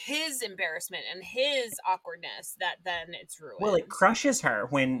his embarrassment and his awkwardness that then it's ruined. Well, it crushes her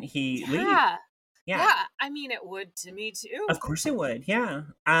when he leaves. Yeah. I mean, it would to me too. Of course it would. Yeah.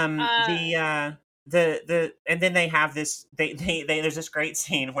 The and then they have this. They there's this great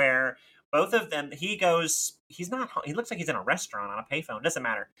scene where both of them. He's not. He looks like he's in a restaurant on a payphone. Doesn't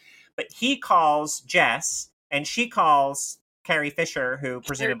matter. But he calls Jess, and she calls Carrie Fisher, who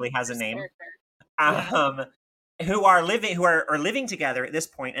presumably has a name. Who are living together at this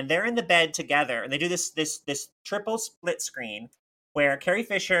point, and they're in the bed together, and they do this triple split screen where Carrie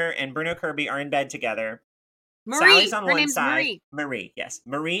Fisher and Bruno Kirby are in bed together. Sally's on one side. Marie, yes.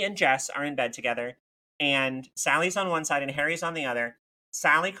 Marie and Jess are in bed together, and Sally's on one side and Harry's on the other.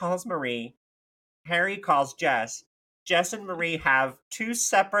 Sally calls Marie. Harry calls Jess. Jess and Marie have two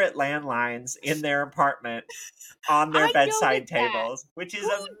separate landlines in their apartment on their bedside tables, which is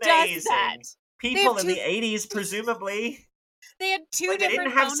amazing. People in the 80s, presumably. They had two different they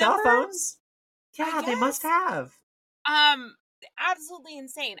didn't have cell phones. Yeah, they must have. Absolutely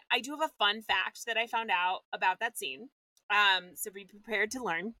insane. I do have a fun fact that I found out about that scene. So be prepared to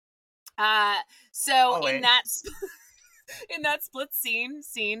learn. In that in that split scene,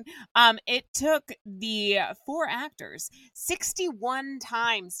 it took the 4 actors 61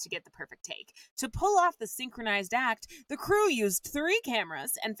 times to get the perfect take. To pull off the synchronized act, the crew used 3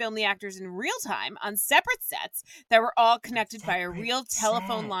 cameras and filmed the actors in real time on separate sets that were all connected by a real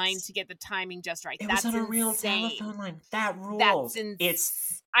telephone line to get the timing just right. That's on a real telephone line. That rules.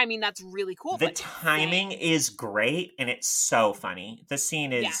 That's really cool. The timing is great, and it's so funny. The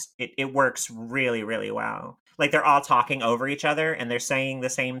scene is it works really, really well. Like, they're all talking over each other and they're saying the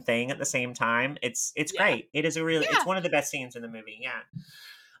same thing at the same time. It's great. It is it's one of the best scenes in the movie. Yeah.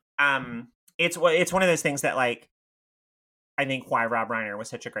 It's one of those things that, like, I think why Rob Reiner was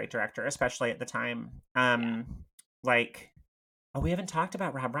such a great director, especially at the time. We haven't talked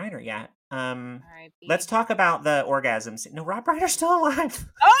about Rob Reiner yet. Let's talk about the orgasm scene. No, Rob Reiner's still alive.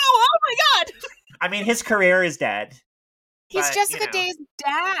 Oh my God. I mean, his career is dead. He's Jessica Day's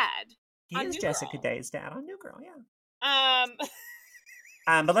dad. He is Jessica Day's dad on New Girl, yeah.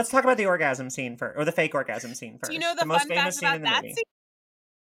 But let's talk about the orgasm scene first, or the fake orgasm scene first. Do you know the most famous scene about that scene?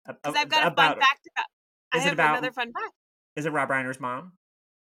 Because I've got a fun fact about. I have another fun fact. Is it Rob Reiner's mom?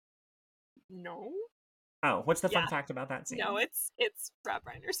 No. Oh, what's the fun fact about that scene? No, it's Rob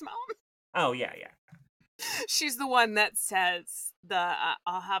Reiner's mom. Oh, yeah. She's the one that says the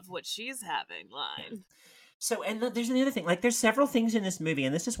 "I'll have what she's having" line. Yeah. So, and there's another thing. Like, there's several things in this movie,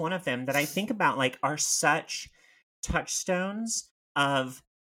 and this is one of them that I think about, like, are such touchstones of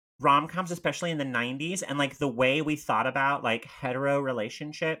rom-coms, especially in the 90s, and, like, the way we thought about, like, hetero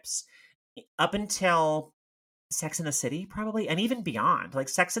relationships up until Sex and the City, probably, and even beyond. Like,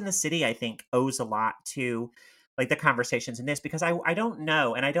 Sex and the City, I think, owes a lot to, like, the conversations in this, because I don't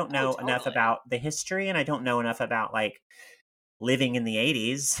know, and I don't know enough about the history, and I don't know enough about, like, living in the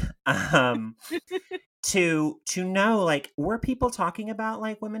 80s. To know, like, were people talking about,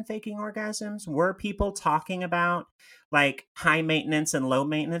 like, women faking orgasms? Were people talking about, like, high maintenance and low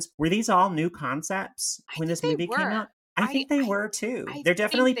maintenance? Were these all new concepts when this movie came out? I think they were too. They're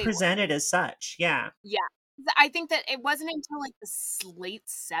definitely presented as such. Yeah. Yeah. I think that it wasn't until, like, the late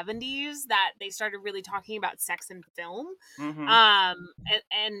 70s that they started really talking about sex in film. Mm-hmm.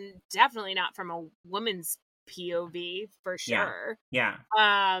 And definitely not from a woman's POV, for sure. Yeah.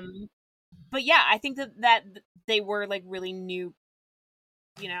 But yeah, I think that they were, like, really new,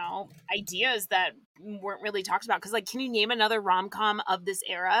 ideas that weren't really talked about. Because, like, can you name another rom-com of this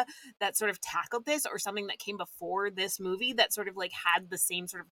era that sort of tackled this, or something that came before this movie that sort of, like, had the same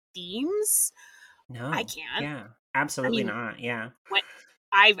sort of themes? No, I can't. Yeah, absolutely not. Yeah,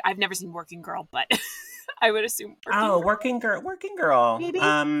 I've never seen Working Girl, but I would assume. Working Girl. Maybe.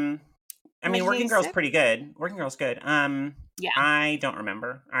 I mean, Working Girl's pretty good. Working Girl's good. Yeah. I don't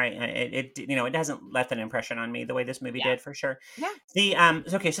remember. It hasn't left an impression on me the way this movie did, for sure. Yeah.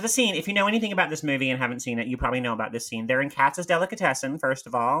 So the scene, if you know anything about this movie and haven't seen it, you probably know about this scene. They're in Katz's Delicatessen, first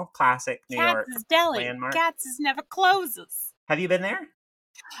of all. Classic New York Katz's Deli. landmark. Katz's never closes. Have you been there?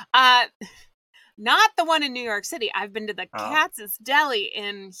 Not the one in New York City. I've been to the Katz's Deli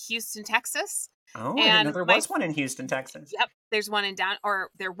in Houston, Texas. Oh, I didn't know there was one in Houston, Texas. Yep, there was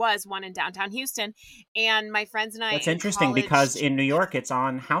one in downtown Houston, and my friends and I. That's interesting because in New York it's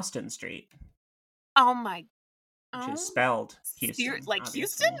on Houston Street. Oh my! Which is spelled Houston, like obviously.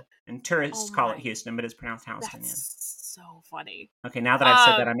 Houston, and tourists call it Houston, but it's pronounced Houston. That's so funny. Okay, now that I've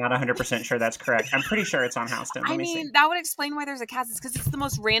said that, I'm not 100% sure that's correct. I'm pretty sure it's on Houston. Let I me see. mean, that would explain why there's a Katz's, because it's the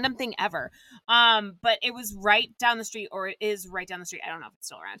most random thing ever. But it was right down the street, or it is right down the street. I don't know if it's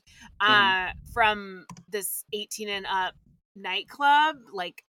still around. From this 18 and up nightclub,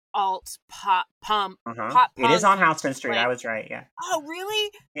 like alt pop pump pop It is punk. on Houston Street. Like, I was right. Yeah. oh,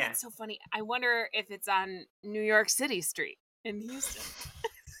 really? Yeah. That's so funny. I wonder if it's on New York City Street in Houston.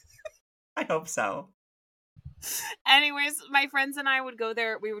 I hope so. Anyways, my friends and I would go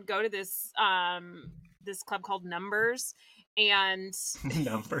there. We would go to this this club called Numbers, and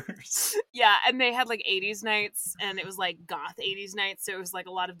Numbers. Yeah, and they had like 80s nights, and it was like goth 80s nights, so it was like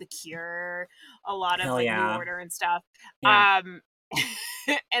a lot of The Cure, a lot of like New Order and stuff. Yeah.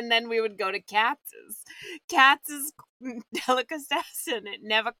 And then we would go to Katz's. Katz's delicatessen. It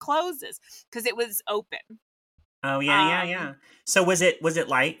never closes because it was open. Oh yeah. So was it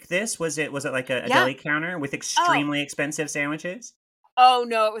like this? Was it like a deli counter with extremely expensive sandwiches? Oh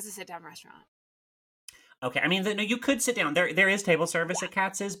no, it was a sit-down restaurant. Okay, I mean, you could sit down. There is table service at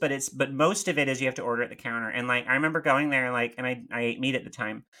Katz's, but most of it is you have to order at the counter. And like I remember going there, like, and I ate meat at the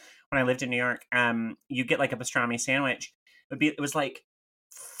time when I lived in New York. You get like a pastrami sandwich. It was like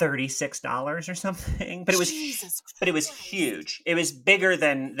 $36 or something, but it was huge. It was bigger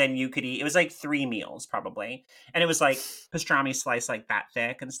than you could eat. It was like 3 meals probably, and it was like pastrami sliced like that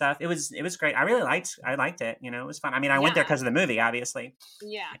thick and stuff. It was great. I liked it. You know, it was fun. I mean, I went there because of the movie, obviously.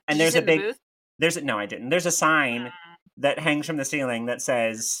 Yeah, and there's a big no, I didn't. There's a sign that hangs from the ceiling that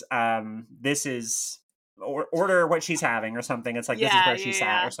says, "This is." Or order what she's having or something. It's like, this is where she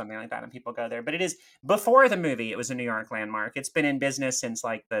sat or something like that, and people go there. But it is, before the movie, it was a New York landmark. It's been in business since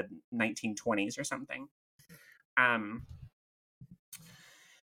like the 1920s or something.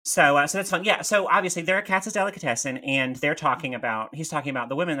 So that's fun. Yeah. So obviously they're at Katz's Delicatessen, and he's talking about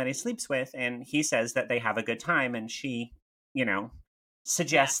the women that he sleeps with, and he says that they have a good time, and she,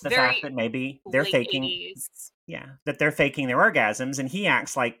 suggests the fact that maybe they're faking 80s. that they're faking their orgasms, and he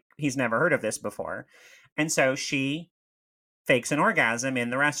acts like he's never heard of this before. And so she fakes an orgasm in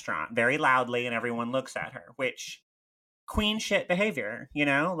the restaurant very loudly, and everyone looks at her, which queen shit behavior,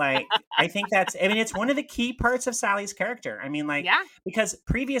 like, I think it's one of the key parts of Sally's character. I mean, like, because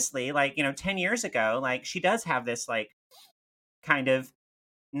previously, like, 10 years ago, like, she does have this, like, kind of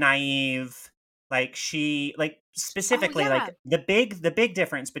naive, like, she, like, specifically, like, the big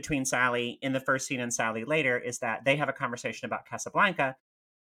difference between Sally in the first scene and Sally later is that they have a conversation about Casablanca,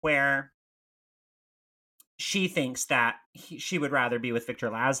 where she thinks that she would rather be with Victor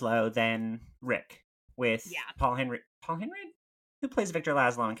Laszlo than Rick with Paul Henry. Paul Henry? Who plays Victor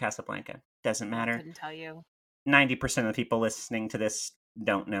Laszlo in Casablanca? Doesn't matter. I couldn't tell you. 90% of the people listening to this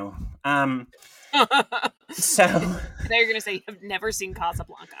don't know. So they're going to say you've never seen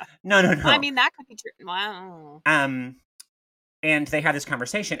Casablanca. No. I mean, that could be true. Wow. And they have this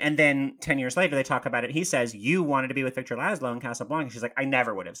conversation, and then 10 years later, they talk about it. He says, "You wanted to be with Victor Laszlo in Casablanca." She's like, "I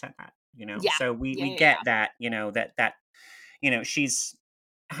never would have said that." So we get that, that she's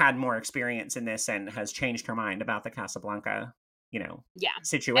had more experience in this and has changed her mind about the Casablanca,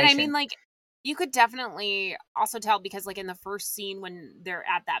 situation. And I mean, like, you could definitely also tell, because like in the first scene when they're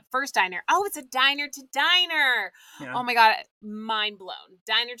at that first diner, it's a diner to diner. Yeah. Oh my God, mind blown.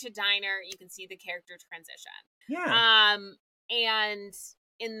 Diner to diner, you can see the character transition. Yeah. And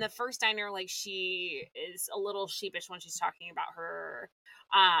in the first diner, like, she is a little sheepish when she's talking about her,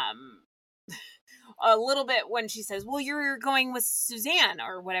 a little bit when she says, "Well, you're going with Suzanne,"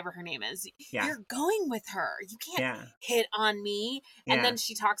 or whatever her name is. Yeah. You're going with her. You can't hit on me. Yeah. And then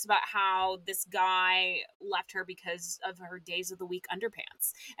she talks about how this guy left her because of her days of the week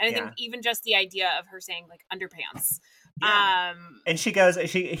underpants. And I think even just the idea of her saying, like, underpants. Yeah. And she goes,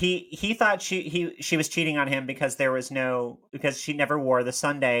 he thought she was cheating on him because she never wore the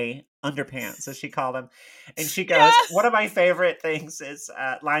Sunday underpants, as she called them. And she goes, one of my favorite things is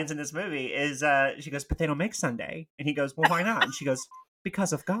lines in this movie is she goes, "But they don't make Sunday." And he goes, "Well, why not?" And she goes,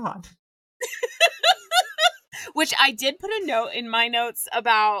 "Because of God." Which I did put a note in my notes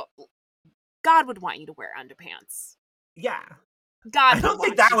about, God would want you to wear underpants. Yeah. God, I don't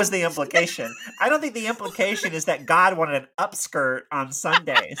think that was the implication. I don't think the implication is that God wanted an upskirt on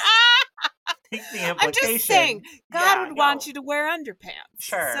Sundays. I think the implication, I'm just saying, God would want you to wear underpants.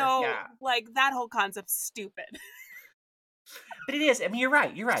 Sure. So, like, that whole concept's stupid. But it is. I mean, you're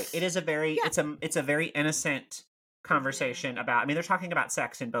right. It is a very, it's a very innocent conversation about, I mean, they're talking about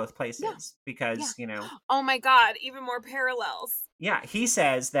sex in both places because, Oh my God, even more parallels. Yeah, he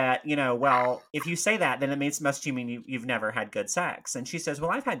says that, well, if you say that, then it must you mean you've never had good sex. And she says,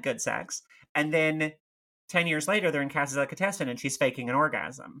 "Well, I've had good sex." And then 10 years later, they're in Cass's Delicatessen and she's faking an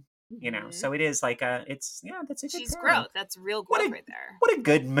orgasm. Mm-hmm. So it is like that's a good She's pairing. growth. That's real What growth a right there. what a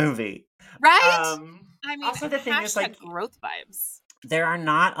good movie. Right? I mean, Also the thing is, hashtag like, growth vibes. there are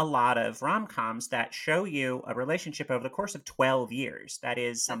not a lot of rom-coms that show you a relationship over the course of 12 years. That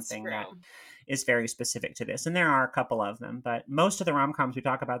is That's something that true. is very specific to this. And there are a couple of them, but most of the rom-coms we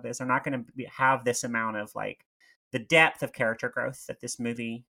talk about this are not going to have this amount of, like, the depth of character growth that this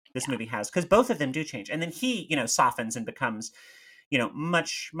movie has, because both of them do change. And then he, softens and becomes,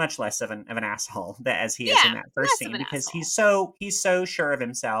 much less of an asshole as he is in Yeah, that first less of scene, an because asshole. he's so sure of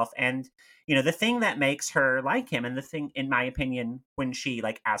himself. And the thing that makes her like him, and the thing, in my opinion, when she,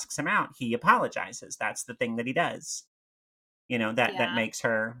 like, asks him out, he apologizes. That's the thing that he does. That Yeah. makes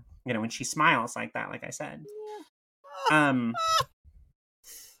her, when she smiles like that, like I said. Yeah. Um,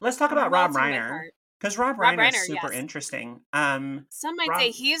 let's talk about Rob Melting my Reiner, heart. because Rob Rob Reiner is Reiner, super yes. interesting. Some might say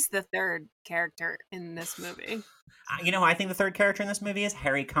Rob, he's the third character in this movie. I think the third character in this movie is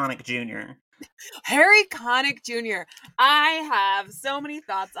Harry Connick Jr. Harry Connick Jr. I have so many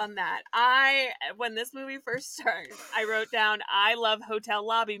thoughts on that. When this movie first started, I wrote down, I love hotel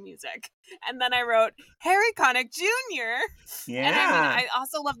lobby music. And then I wrote, Harry Connick Jr. And I mean, Yeah, I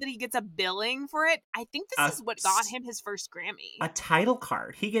also love that he gets a billing for it. I think this a is what got him his first Grammy. a title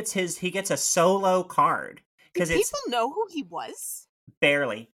card. He gets a solo card, Did because it's people know who he was?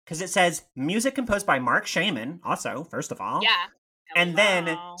 barely, because it says music composed by Mark Shaman. Also, first of all. Yeah. And then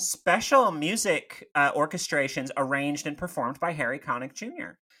Hello. special music orchestrations arranged and performed by Harry Connick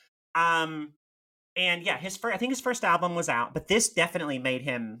Jr. Um, and yeah, I think his first album was out, but this definitely made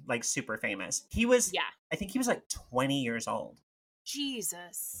him, like, super famous. Yeah. I think he was like 20 years old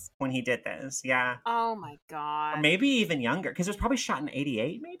Jesus. when he did this. Yeah. Oh my Or God. maybe even younger, because it was probably shot in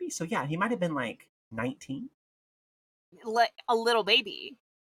 88, maybe. So yeah, he might have been like 19. Like a little baby.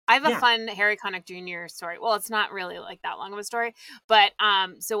 I have a Yeah. fun Harry Connick Jr. story. Well, it's not really like that long of a story, but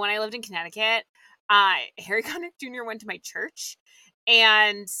so when I lived in Connecticut, Harry Connick Jr. went to my church,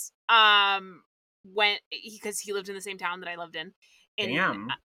 and went because he lived in the same town that I lived in. In Damn.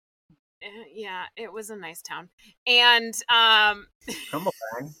 yeah, it was a nice town, and Humble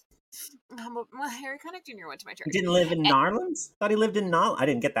brag. well, Harry Connick Jr. went to my He church. didn't live in Narlands? Thought he lived in I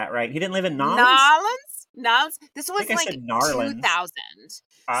didn't get that right. He didn't live in Nolans? Nolans? Nolans? This I was think I like said Narlands. 2000.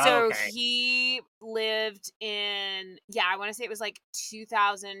 Oh, So okay. he lived in, yeah, I want to say it was like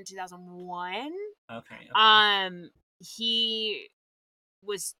 2000, 2001. Okay. He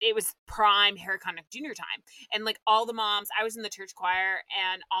it was prime Harry Connick Jr. time. And like all the moms, I was in the church choir,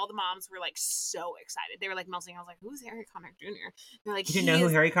 and all the moms were like so excited. They were like melting. I was like, who's Harry Connick Jr.? They're like, You didn't know he who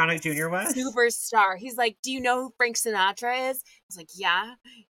is Harry a Connick Jr. was? superstar. He's like, do you know who Frank Sinatra is? I was like, yeah.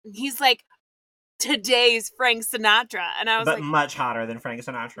 He's like, today's Frank Sinatra. And I was But like, much hotter than Frank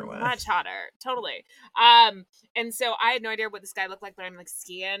Sinatra much was. hotter. Totally. And so I had no idea what this guy looked like, but I'm like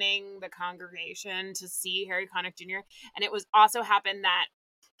scanning the congregation to see Harry Connick Jr. And it was also happened that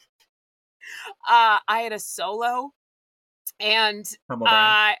I had a solo, and Humble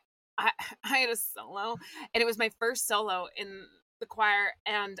brag. I had a solo, and it was my first solo in the choir,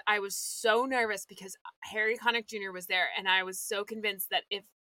 and I was so nervous because Harry Connick Jr. was there, and I was so convinced that if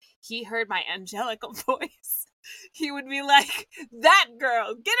he heard my angelical voice, he would be like, "That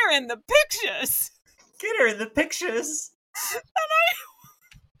girl, get her in the pictures." Get her in the pictures. And I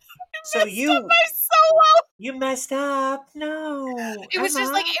So messed up my you messed up. No, solo. It was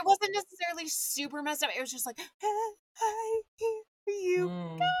just like, Emma. it wasn't necessarily super messed up. It was just like, I hear you.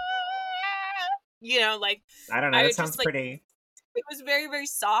 Hmm. Like I don't know. I That would sounds just like, pretty. it was very, very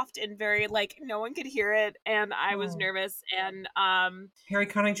soft and very like no one could hear it, and I was Oh. nervous, and Harry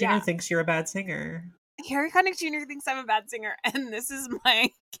Connick yeah. Jr. thinks you're a bad singer. Harry Connick Jr. thinks I'm a bad singer, and this is my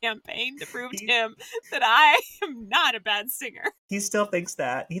campaign to prove to He him that I am not a bad singer. he still thinks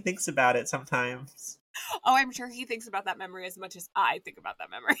that. He thinks about it sometimes. Oh, I'm sure he thinks about that memory as much as I think about that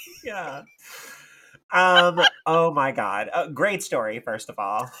memory. Yeah. Oh my God. Great story, first of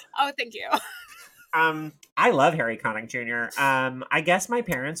all. Oh, thank you. I love Harry Connick Jr. I guess my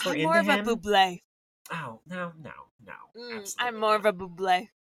parents were I'm more into of a him. buble. Oh, no, no, no. I'm Absolutely more not. of a buble.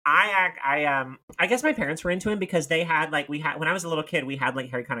 I guess my parents were into him because they had, like, when I was a little kid, we had, like,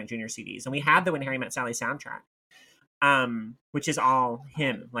 Harry Connick Jr. CDs, and we had the When Harry Met Sally soundtrack. Which is all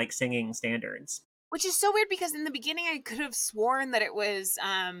him, like, singing standards. Which is so weird because in the beginning I could have sworn that it was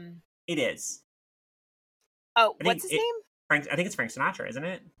It is. oh, I what's think his it name? I think it's Frank Sinatra, isn't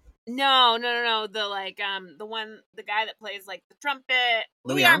it? No, no, no, no. The like the guy that plays like the trumpet,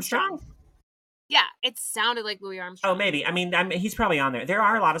 Louis Louis Armstrong. Armstrong? Yeah, it sounded like Louis Oh, Armstrong. maybe. I mean, he's probably on there. There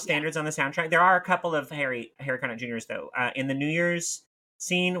are a lot of Yeah. standards on the soundtrack. There are a couple of Harry Connick Jr.'s, though. In the New Year's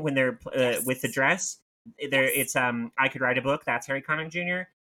scene when they're with the Yes. dress, It's I Could Write a Book. That's Harry Connick Jr.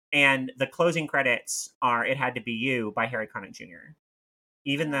 And the closing credits are It Had to Be You by Harry Connick Jr.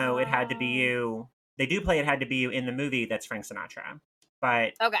 Even though It Had to Be You, they do play It Had to Be You in the movie. That's Frank Sinatra.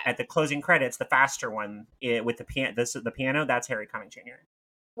 But at the closing credits, the faster one with the piano, that's Harry Connick Jr.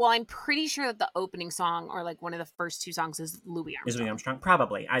 Well, I'm pretty sure that the opening song, or like one of the first two songs, is Louis Armstrong. Is Louis Armstrong?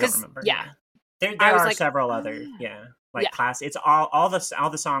 Probably. I don't remember. Yeah. There are like, several other, class. It's all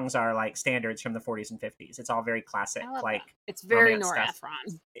the songs are like standards from the 40s and 50s. It's all very classic. Like that. It's very Nora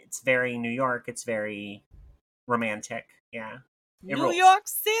Ephron. It's very New York. It's very romantic. Yeah. New York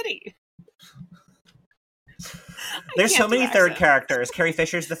City. There's so many third characters. Carrie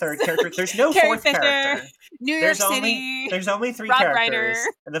Fisher's the third character. There's no fourth character. New York City. There's only three characters.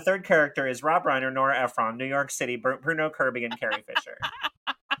 And the third character is Rob Reiner, Nora Ephron, New York City, Bruno Kirby, and Carrie Fisher.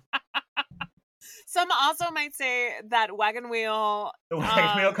 Some also might say that Wagon Wheel. The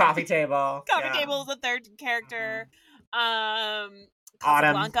Wagon Wheel coffee table. Coffee table is the third character. Autumn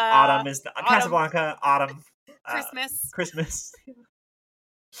is the Casablanca. Autumn. Christmas.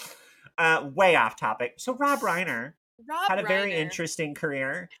 Way off topic. So Rob Reiner had a very interesting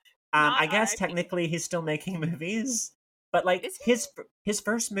career. I guess technically he's still making movies, but like his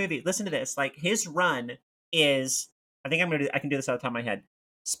first movie. Listen to this. Like his run is. I think I can do this off the top of my head.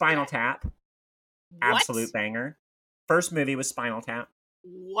 Spinal Tap. Absolute banger. First movie was Spinal Tap.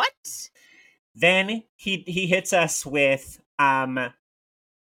 What? Then he hits us with okay,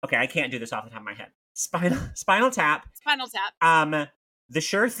 I can't do this off the top of my head. Spinal Tap. The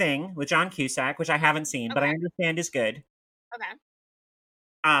Sure Thing with John Cusack, which I haven't seen, but I understand is good. Okay.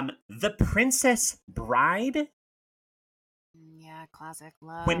 The Princess Bride. Yeah, classic.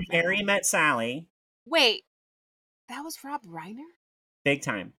 Love When Harry Met Sally. Wait, that was Rob Reiner? Big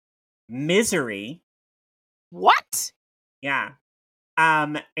time. Misery. What? Yeah.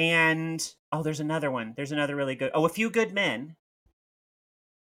 And there's another one. There's another really good. A Few Good Men.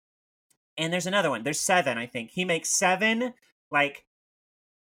 And there's another one. There's 7, I think. He makes 7 like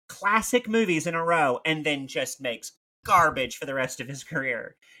classic movies in a row and then just makes garbage for the rest of his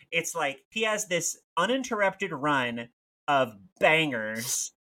career. It's like he has this uninterrupted run of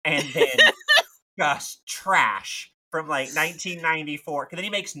bangers and then just trash from like 1994. And then he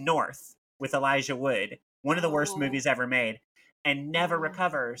makes North with Elijah Wood, one of the worst movies ever made, and never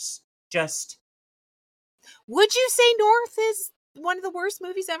recovers. Just. Would you say North is one of the worst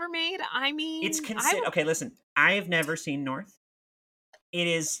movies ever made? I mean, it's considered. Okay, listen. I have never seen North. It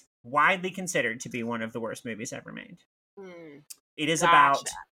is widely considered to be one of the worst movies ever made. It is about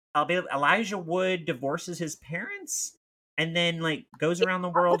Elijah Wood divorces his parents and then like goes around the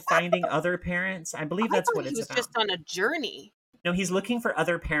world finding other parents. I believe that's what it's about. He was just on a journey. No, he's looking for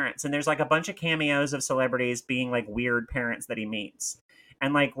other parents, and there's like a bunch of cameos of celebrities being like weird parents that he meets.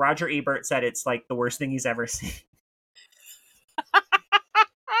 And like Roger Ebert said, it's like the worst thing he's ever seen.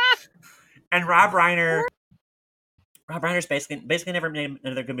 And Rob Reiner's basically never made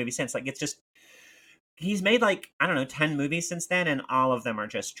another good movie since. Like it's just he's made like I don't know 10 movies since then, and all of them are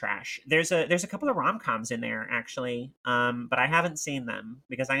just trash. There's a couple of rom-coms in there actually, but I haven't seen them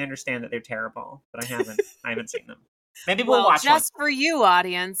because I understand that they're terrible. But I haven't seen them. Maybe we'll watch just one. For you,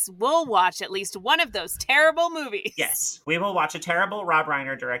 audience. We'll watch at least one of those terrible movies. Yes, we will watch a terrible Rob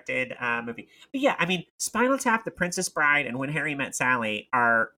Reiner directed movie. But yeah, I mean, Spinal Tap, The Princess Bride, and When Harry Met Sally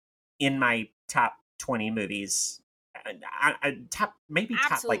are in my top 20 movies. Top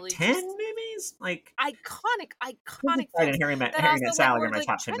like 10 movies, like iconic. And Harry Met Sally are my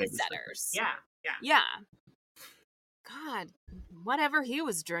top 10 movies. Yeah. God, whatever he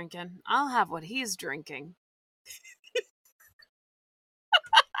was drinking, I'll have what he's drinking.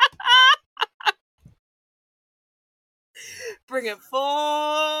 Bring it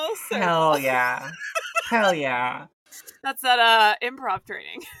full circle. Hell yeah. That's that improv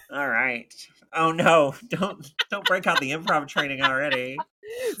training. All right. Oh no, don't break out the improv training already.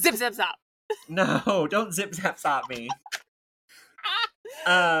 Zip zap zap. No, don't zip zap zap me.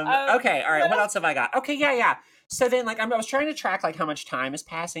 Okay, all right. What else have I got? Okay, yeah. So then, like, I was trying to track like how much time is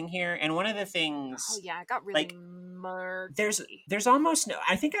passing here, and one of the things. Oh yeah, it got really murky. There's almost no.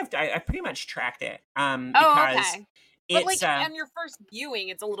 I think I've pretty much tracked it. Okay. But like on your first viewing,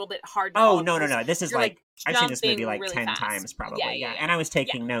 it's a little bit hard. No. This is like I've seen this movie like really 10 times probably. Yeah. And I was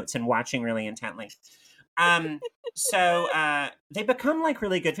taking notes and watching really intently. So they become like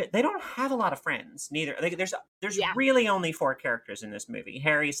really good. They don't have a lot of friends neither. Like, there's really only 4 characters in this movie: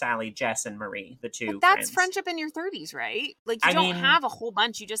 Harry, Sally, Jess, and Marie. The 2. But that's friendship in your 30s, right? Like you don't have a whole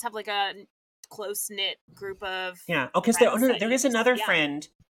bunch. You just have like a close knit group of because there is another friend.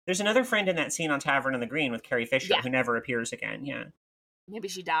 There's another friend in that scene on Tavern on the Green with Carrie Fisher who never appears again. Yeah. Maybe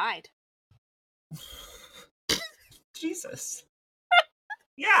she died. Jesus.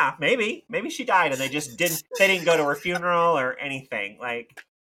 Yeah, maybe she died and they didn't go to her funeral or anything. Like,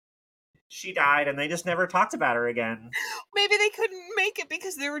 she died and they just never talked about her again. Maybe they couldn't make it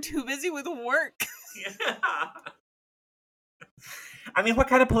because they were too busy with work. Yeah. I mean, what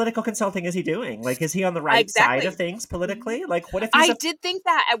kind of political consulting is he doing? Like, is he on the right side of things politically? Like, what if he's I did think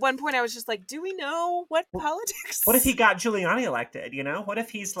that at one point. I was just like, do we know what politics? What if he got Giuliani elected? You know, what if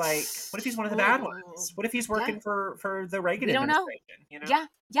he's one of the bad ones? What if he's working for the Reagan we don't administration? know. You know?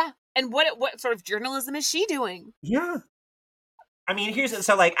 Yeah. And what sort of journalism is she doing? Yeah. I mean,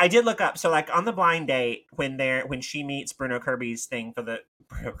 so like I did look up. So like on the blind date when she meets Bruno Kirby's thing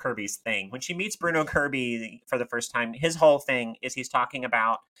when she meets Bruno Kirby for the first time, his whole thing is he's talking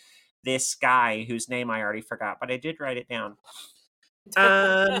about this guy whose name I already forgot, but I did write it down.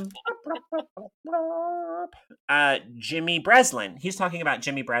 Jimmy Breslin. He's talking about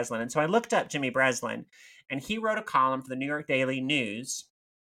Jimmy Breslin, and so I looked up Jimmy Breslin, and he wrote a column for the New York Daily News.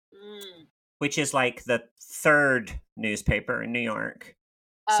 Which is like the third newspaper in New York.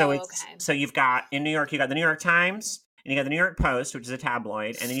 So you've got in New York, you got the New York Times, and you got the New York Post, which is a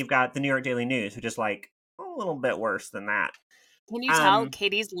tabloid, and then you've got the New York Daily News, which is like a little bit worse than that. Can you tell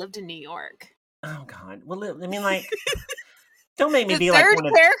Katie's lived in New York? Oh God. Well, I mean, like, don't make me be the like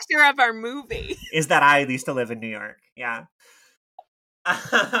third character of our movie is that I used to live in New York. Yeah.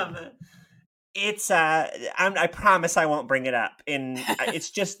 It's I promise I won't bring it up. It's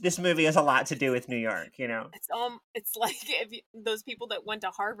just this movie has a lot to do with New York, you know. It's like those people that went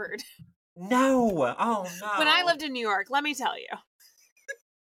to Harvard. No, oh no. When I lived in New York, let me tell you,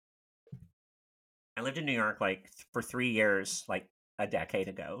 I lived in New York like for 3 years, like a decade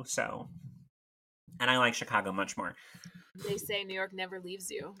ago. So, and I like Chicago much more. They say New York never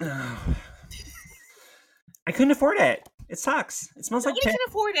leaves you. I couldn't afford it. It sucks. It smells like Nobody can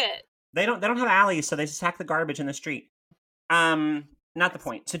afford it. They don't have alleys, so they just hack the garbage in the street. Not the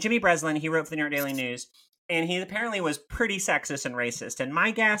point. So Jimmy Breslin, he wrote for the New York Daily News, and he apparently was pretty sexist and racist. And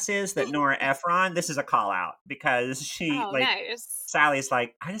my guess is that Nora Ephron, this is a call out because nice. Sally's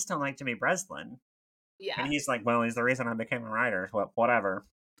like, I just don't like Jimmy Breslin. Yeah. And he's like, well, he's the reason I became a writer. Well, whatever.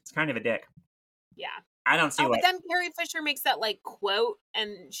 It's kind of a dick. Yeah. I don't see but then Carrie Fisher makes that like quote,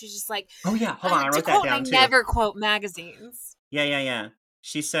 and she's just like, oh yeah, hold on, I wrote that down too. I never quote magazines. Yeah.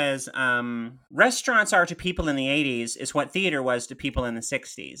 She says, restaurants are to people in the 80s is what theater was to people in the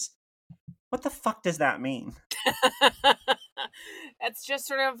 60s. What the fuck does that mean? That's just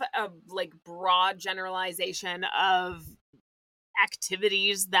sort of a like broad generalization of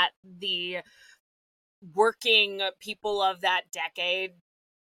activities that the working people of that decade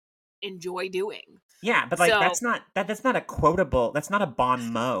enjoy doing. Yeah, but like that's not a quotable, that's not a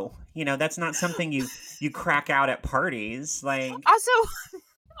bon mot. You know, that's not something you crack out at parties. Like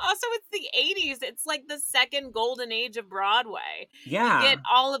Also, it's the 80s. It's like the second golden age of Broadway. Yeah. You get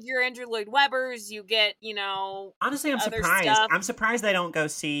all of your Andrew Lloyd Webbers. You get, honestly, I'm surprised. Stuff. I'm surprised they don't go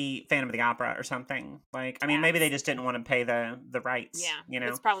see Phantom of the Opera or something. Like, I mean, maybe they just didn't want to pay the rights. Yeah. You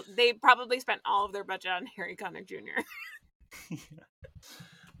know? They probably spent all of their budget on Harry Connick Jr.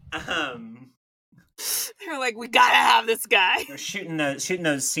 They're like, we gotta have this guy. They're shooting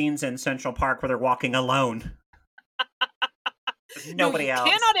those scenes in Central Park where they're walking alone. Nobody else.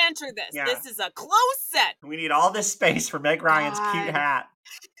 Cannot enter this. Yeah. This is a closed set. We need all this space for Meg Ryan's cute hat.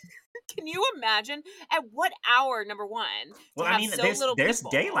 Can you imagine at what hour? Number one. Well, I mean, there's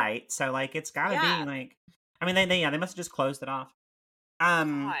daylight, so like it's got to be like. I mean, they must have just closed it off. God,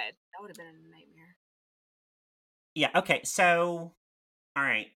 that would have been a nightmare. Yeah. Okay. So, all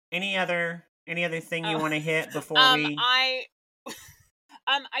right. Any other thing you want to hit before we? I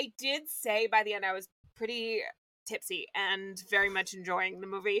did say by the end I was pretty tipsy and very much enjoying the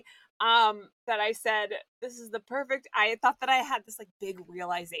movie. That I said this is the perfect. I thought that I had this like big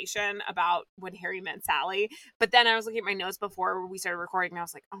realization about when Harry met Sally, but then I was looking at my notes before we started recording, and I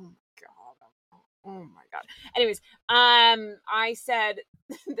was like, oh my god. Anyways, I said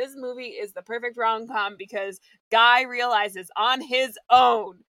this movie is the perfect rom-com because Guy realizes on his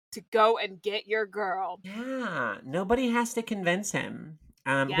own to go and get your girl. Yeah, nobody has to convince him.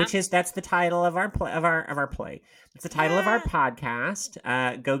 That's the title of our play. It's the title of our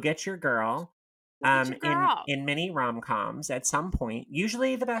podcast. Go Get Your Girl. In many rom-coms, at some point,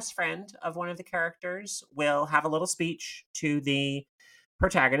 usually the best friend of one of the characters will have a little speech to the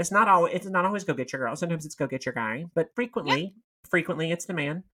protagonist. It's not always Go Get Your Girl. Sometimes it's Go Get Your Guy, but frequently it's the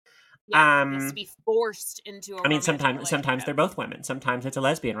man. Yeah, it has to be forced into a. I mean, sometimes they're both women. Sometimes it's a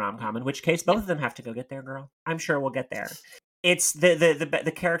lesbian rom-com, in which case both of them have to go get their girl. I'm sure we'll get there. It's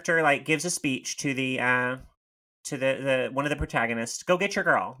the character like gives a speech to the to the one of the protagonists, go get your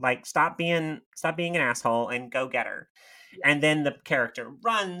girl. Like, stop being an asshole and go get her. Yeah. And then the character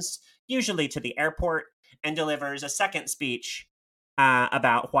runs, usually to the airport, and delivers a second speech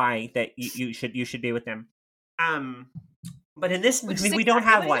about why that you should be with them. But in this Which movie, is we don't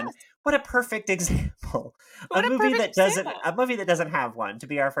exactly have what he one. does. What a perfect example. What a perfect example. A movie that doesn't have one to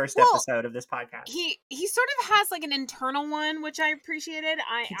be our first Well, episode of this podcast. he sort of has like an internal one, which I appreciated.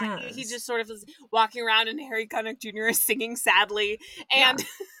 He He does. just sort of is walking around, and Harry Connick Jr. is singing sadly, and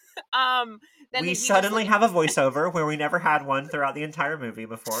then we he suddenly just, like, have a voiceover where we never had one throughout the entire movie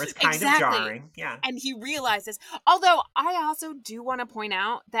before. It's kind of jarring. Yeah. And he realizes, although I also do want to point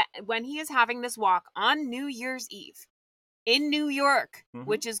out that when he is having this walk on New Year's Eve in New York,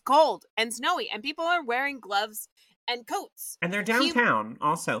 which is cold and snowy, and people are wearing gloves and coats. And they're downtown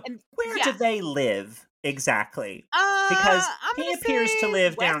also. Where do they live exactly? Because he appears to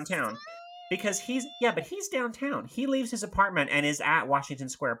live downtown. Because he's downtown. He leaves his apartment and is at Washington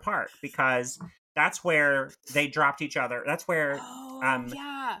Square Park because that's where they dropped each other. That's where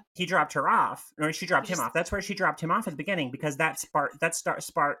he dropped her off, or she dropped him off. That's where she dropped him off at the beginning because that sparks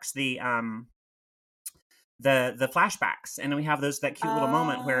the flashbacks, and we have that cute little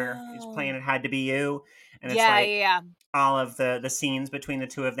moment where he's playing "It Had to Be You," and it's all of the scenes between the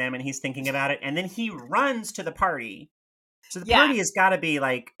two of them, and he's thinking about it, and then he runs to the party. So the party has got to be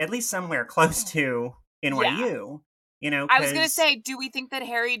like at least somewhere close to NYU. You know, I was gonna say, do we think that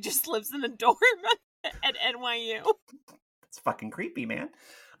Harry just lives in a dorm at NYU? It's fucking creepy, man.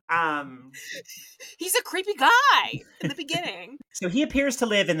 He's a creepy guy in the beginning. So he appears to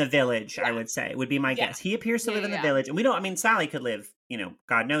live in the village, I would say, would be my guess. He appears to live in the village. And Sally could live,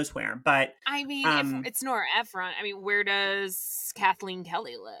 God knows where. But I mean, if it's Nora Ephron, I mean, where does Kathleen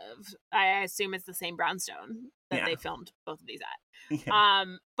Kelly live? I assume it's the same brownstone that they filmed both of these at. Yeah.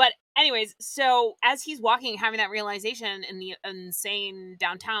 But anyways, so as he's walking, having that realization in the insane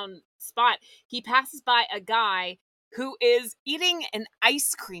downtown spot, he passes by a guy who is eating an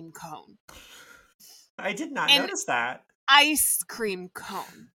ice cream cone. I did not notice that. Ice cream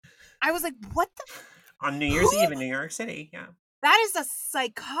cone. I was like, what the? On New Year's Eve in New York City, yeah. That is a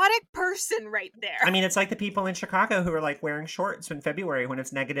psychotic person right there. I mean, it's like the people in Chicago who are like wearing shorts in February when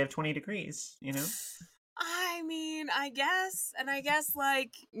it's negative 20 degrees, I mean, I guess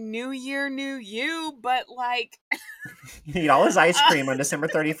like New Year, New You, but like you eat all his ice cream on December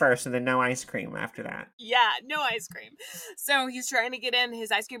 31st and then no ice cream after that. Yeah, no ice cream. So he's trying to get in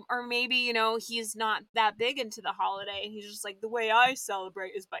his ice cream, or maybe, he's not that big into the holiday and he's just like, the way I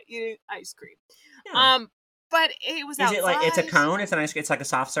celebrate is by eating ice cream. Yeah. But it was outside. Is it like, it's a cone? It's like a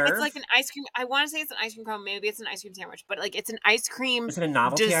soft serve? It's like an ice cream. I want to say it's an ice cream cone. Maybe it's an ice cream sandwich, but like it's an ice cream. Is it a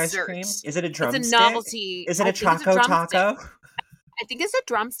novelty dessert. Ice cream? Is it a drumstick? It's a novelty. Is it a Choco Taco? I think it's a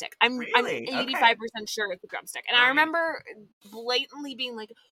drumstick. I'm 85% sure it's a drumstick. And I remember blatantly being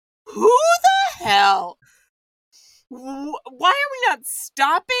like, who the hell? Why are we not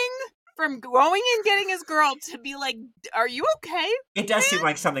stopping from going and getting his girl to be like, are you okay? It does seem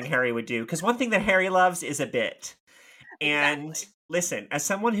like something Harry would do, because one thing that Harry loves is a bit. And listen, as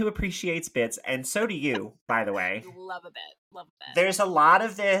someone who appreciates bits, and so do you, by the way. Love a bit. There's a lot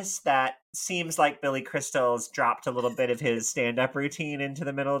of this that seems like Billy Crystal's dropped a little bit of his stand-up routine into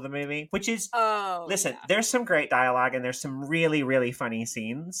the middle of the movie, which is, there's some great dialogue and there's some really, really funny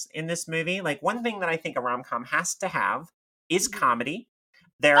scenes in this movie. Like, one thing that I think a rom-com has to have is comedy.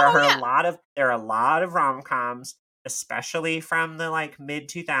 There are a lot of rom-coms, especially from the like mid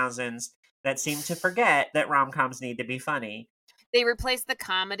 2000s, that seem to forget that rom-coms need to be funny. They replaced the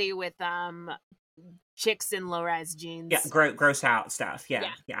comedy with chicks in low-rise jeans. Yeah, gross out stuff. Yeah.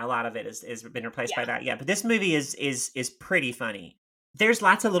 A lot of it is been replaced by that. Yeah, but this movie is pretty funny. There's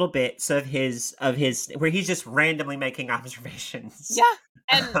lots of little bits of his where he's just randomly making observations. Yeah,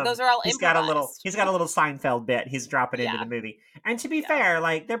 and those are all improvised. He's got a little Seinfeld bit he's dropping into the movie. And to be fair,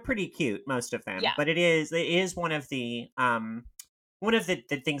 like, they're pretty cute, most of them. Yeah. But it is one of the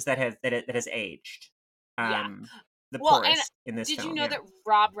things that has aged. The poorest in this film. Did you know that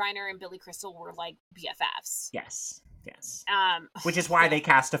Rob Reiner and Billy Crystal were like BFFs? Yes. Which is why they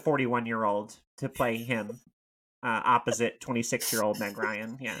cast a 41-year-old to play him. Opposite 26-year-old Meg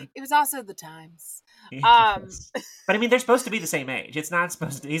Ryan. Yeah, it was also the times. But I mean, they're supposed to be the same age. He's not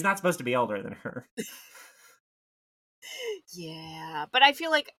supposed to be older than her. Yeah, but I feel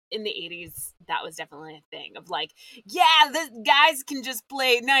like in the 80s that was definitely a thing of like, the guys can just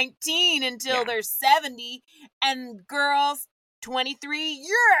play 19 until they're 70, and girls 23,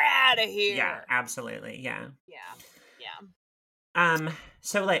 you're out of here. Yeah, absolutely. Yeah. Um,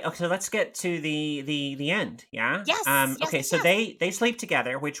 so like, okay, so let's get to the end. Yeah. Yes, yes, Okay, yes, so yes. they sleep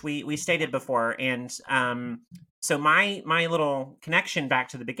together, which we Yeah. stated before, and so my little connection back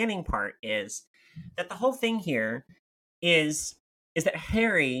to the beginning part is that the whole thing here is is that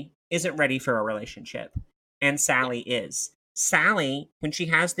Harry isn't ready for a relationship, and Yeah. Sally is. Sally, when she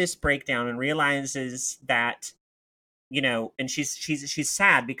has this breakdown and realizes that, and she's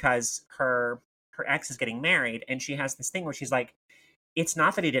sad because her ex is getting married, and she has this thing where she's like, it's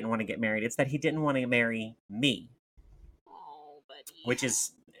not that he didn't want to get married, it's that he didn't want to marry me, Oh, buddy. which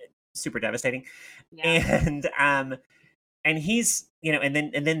is super devastating. Yeah. And he's, and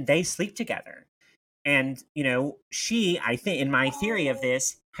then they sleep together. And, she, I think, in my theory of Oh,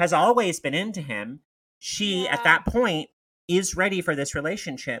 this, has always been into him. She, at yeah. that point, is ready for this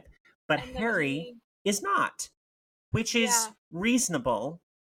relationship, but And then Harry he, is not, which is yeah, reasonable.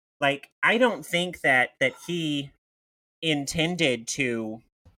 Like, I don't think that he intended to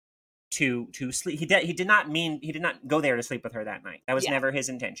sleep. He did not go there to sleep with her that night. That was yeah. never his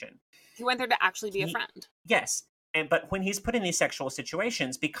intention. He went there to actually be a He friend. Yes. And but when he's put in these sexual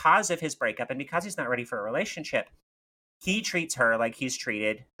situations because of his breakup and because he's not ready for a relationship, he treats her like he's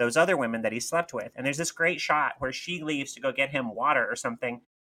treated those other women that he slept with. And there's this great shot where she leaves to go get him water or something,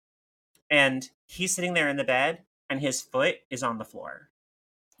 and he's sitting there in the bed and his foot is on the floor.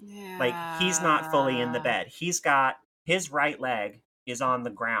 Like, he's not fully in the Yeah. bed. He's got his right leg is on the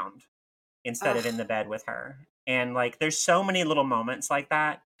ground instead Ugh. of in the bed with her. And like, there's so many little moments like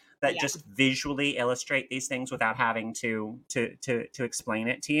that that Yeah. just visually illustrate these things without having to explain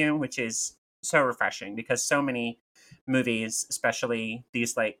it to you, which is so refreshing, because so many movies, especially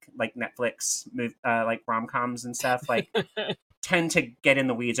these like Netflix like rom-coms and stuff, like, tend to get in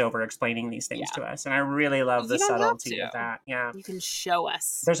the weeds over explaining these things Yeah. to us, and I really love the You don't have subtlety of to. that. Yeah. You can show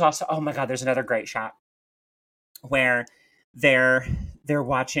us. There's also, oh my god, there's another great shot where they're they're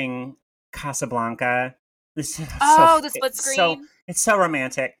watching Casablanca. This is Oh, the split so screen. it's so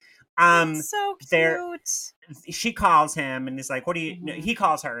romantic. It's so There cute. she calls him and is like, "What do you?" No, Hmm. he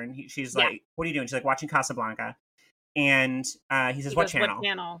calls her and she's Yeah. like, "What are you doing?" She's like, "Watching Casablanca," and he says, He "What goes, what channel?"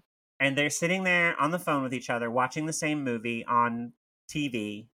 channel? And they're sitting there on the phone with each other, watching the same movie on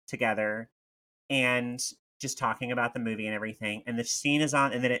TV together, and just talking about the movie and everything. And the scene is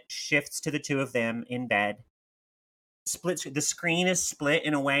on, and then it shifts to the two of them in bed. The screen is split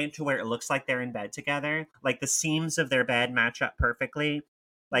in a way to where it looks like they're in bed together. Like, the seams of their bed match up perfectly.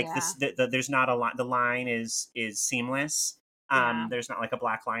 Like, Yeah. there's not a line. The line is seamless. Yeah. There's not like a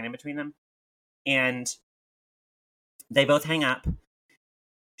black line in between them. And they both hang up.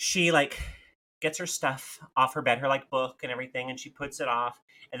 She, like, gets her stuff off her bed, her like book and everything, and she puts it off.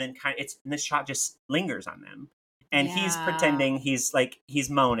 And then and this shot just lingers on them. And he's Yeah. pretending he's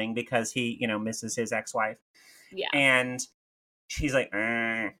moaning because he, misses his ex-wife. Yeah. And she's like,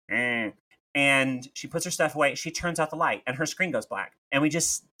 and she puts her stuff away. She turns out the light, and her screen goes black. And we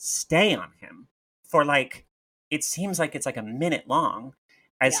just stay on him for, like, it seems like it's like a minute long,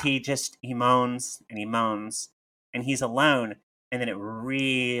 as Yeah. he moans and he moans, and he's alone. And then it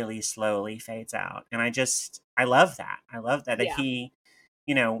really slowly fades out. And I love that. I love that Yeah. he,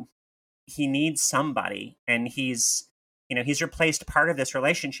 you know, he needs somebody, and he's replaced part of this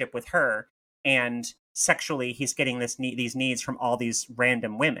relationship with her, and sexually he's getting these needs from all these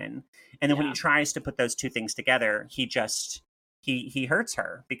random women. And then when he Yeah. tries to put those two things together, he hurts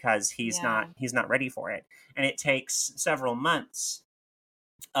her because Yeah. he's not ready for it. And it takes several months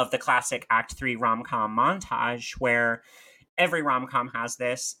of the classic act 3 rom-com montage, where every rom-com has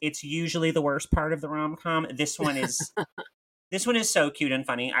this. It's usually the worst part of the rom-com. This one is so cute and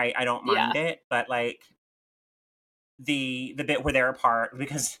funny. I don't Yeah. mind it, but like, the bit where they're apart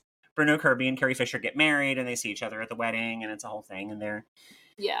because Bruno Kirby and Carrie Fisher get married and they see each other at the wedding, and it's a whole thing, and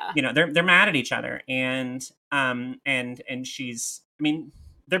Yeah. they're mad at each other, and she's, I mean,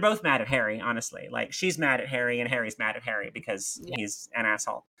 they're both mad at Harry, honestly. Like, she's mad at Harry and Harry's mad at Harry because Yeah. he's an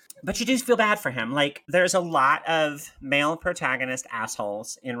asshole. But you do feel bad for him. Like, there's a lot of male protagonist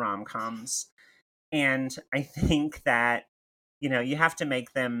assholes in rom-coms, and I think that, you have to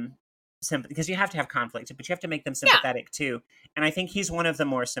make them because you have to have conflict, but you have to make them Yeah. sympathetic too. And I think he's one of the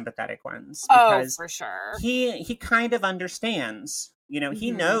more sympathetic ones, Oh, because for sure. he kind of understands. He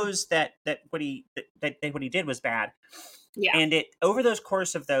Hmm. knows that what he did was bad. Yeah. And it over those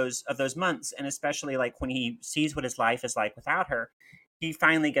course of those months, and especially like when he sees what his life is like without her, he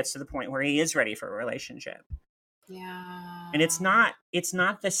finally gets to the point where he is ready for a relationship. And Yeah. it's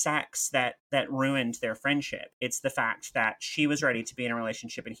not the sex that ruined their friendship. It's the fact that she was ready to be in a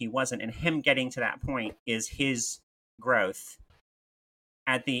relationship and he wasn't, and him getting to that point is his growth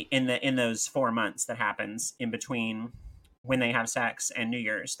in those 4 months that happens in between when they have sex and New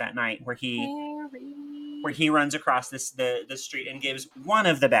Year's that night, where Harry. he runs across the street and gives one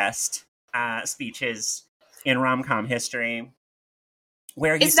of the best speeches in rom-com history,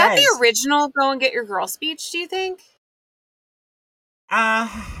 where he Is that the says, original "Go and Get Your Girl" speech? Do you think?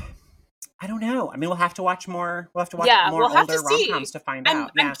 I don't know. I mean, we'll have to watch more. We'll have to watch Yeah, more we'll have to older see. rom-coms to find I'm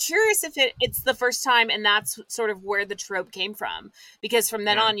out. Yeah, curious if it's the first time, and that's sort of where the trope came from. Because from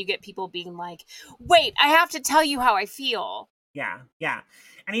then on, you get people being like, "Wait, I have to tell you how I feel." Yeah, yeah.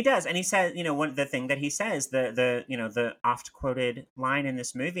 And he does. And he says, one the thing that he says, the oft quoted line in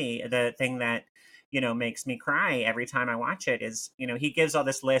this movie, the thing that, makes me cry every time I watch it is, he gives all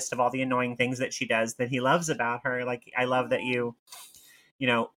this list of all the annoying things that she does that he loves about her. Like, I love that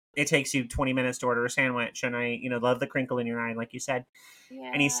it takes you 20 minutes to order a sandwich, and I, love the crinkle in your eye, like you said.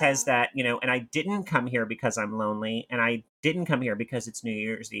 Yeah. And he says that, and I didn't come here because I'm lonely, and I didn't come here because it's New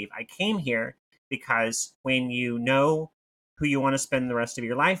Year's Eve. I came here because when you know who you want to spend the rest of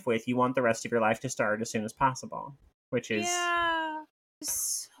your life with, you want the rest of your life to start as soon as possible, which is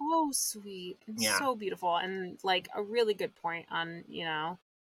so sweet and yeah, so beautiful, and like a really good point on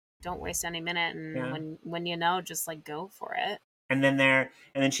don't waste any minute, and yeah. when just like go for it. And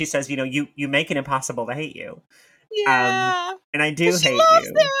then she says, you make it impossible to hate you. Yeah, and I do she hate loves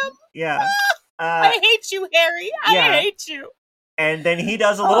you. him. Yeah. I hate you, Harry. I Yeah. hate you. And then he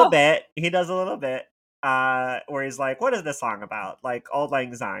does a little bit. Where he's like, "What is this song about? Like Auld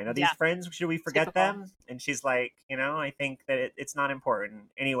Lang Syne? Are these friends? Should we forget Typical. them?" And she's like, "I think that it's not important.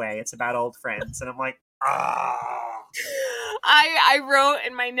 Anyway, it's about old friends." And I'm like, "Ah." I wrote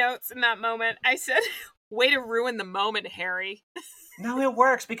in my notes in that moment, I said, "Way to ruin the moment, Harry." No, it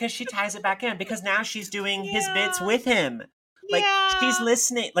works because she ties it back in, because now she's doing his bits with him. Like, she's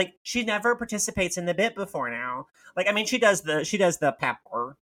listening. Like, she never participates in the bit before now. Like, I mean, she does the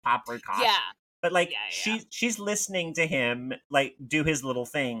paprika. Yeah. But like, she's listening to him like do his little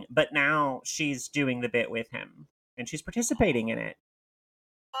thing, but now she's doing the bit with him and she's participating in it.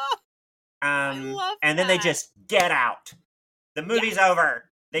 I love and then they just get out. The movie's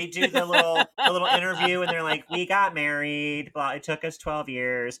over. They do the little interview, and they're like, "We got married. Blah, it took us 12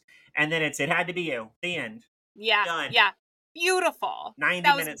 years." And then it had to be you. The end. Yeah. Done. Yeah. Beautiful.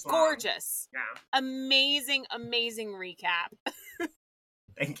 90 minutes long. Gorgeous. Yeah. Amazing recap.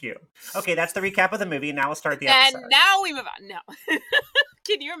 Thank you. Okay, that's the recap of the movie. Now we'll start the episode. And now we move on. No.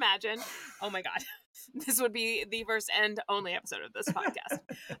 Can you imagine? Oh my God. This would be the first and only episode of this podcast.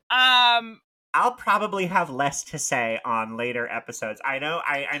 I'll probably have less to say on later episodes. I know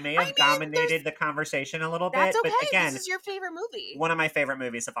I may have dominated the conversation a little bit. That's okay. But again, this is your favorite movie. One of my favorite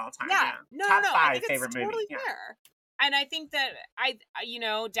movies of all time. Yeah. No, Top 5 I think favorite it's movie. Totally fair. And I think that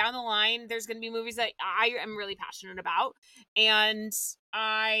down the line, there's going to be movies that I am really passionate about, and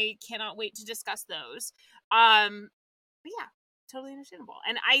I cannot wait to discuss those. But yeah, totally understandable.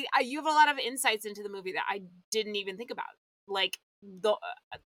 And I you have a lot of insights into the movie that I didn't even think about. Like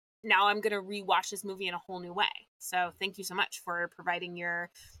now I'm going to rewatch this movie in a whole new way. So thank you so much for providing your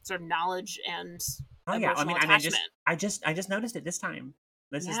sort of knowledge and emotional attachment. I just noticed it this time.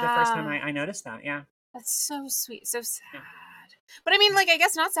 This is the first time I noticed that. Yeah. That's so sweet. So sad. Yeah. But I mean, like, I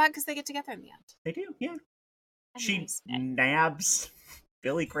guess not sad because they get together in the end. They do, yeah. She nabs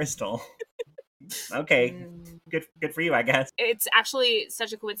Billy Crystal. Okay. Good for you, I guess. It's actually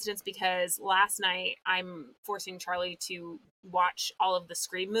such a coincidence because last night I'm forcing Charlie to watch all of the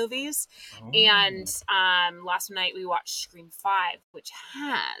Scream movies. And last night we watched Scream 5, which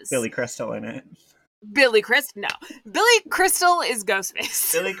has Billy Crystal in it. Billy Crystal? No. Billy Crystal is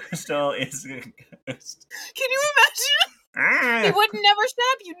Ghostface. Billy Crystal is a ghost. Can you imagine? He would never shut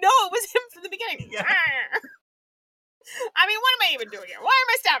up. You know it was him from the beginning. Yeah. I mean, what am I even doing here? Why am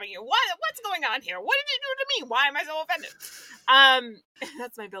I stabbing you? What's going on here? What did you do to me? Why am I so offended?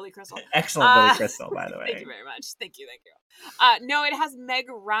 That's my Billy Crystal. Excellent Billy Crystal, by the way. Thank you very much. Thank you. No, it has Meg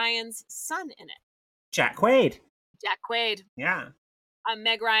Ryan's son in it. Jack Quaid. Yeah.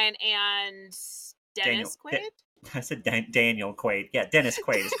 Meg Ryan and Dennis Quaid? I said Daniel Quaid. Yeah, Dennis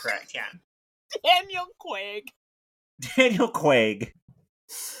Quaid is correct. Yeah. Daniel Quaid.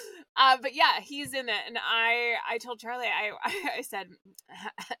 But yeah, he's in it, and I told Charlie, I said,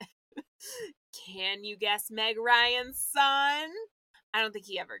 "Can you guess Meg Ryan's son?" I don't think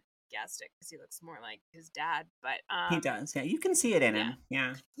he ever guessed it because he looks more like his dad, but he does. Yeah, you can see it in him.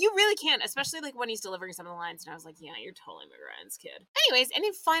 Yeah, you really can, especially like when he's delivering some of the lines. And I was like, "Yeah, you're totally Meg Ryan's kid." Anyways,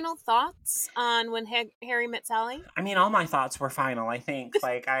 any final thoughts on When Harry Met Sally? I mean, all my thoughts were final. I think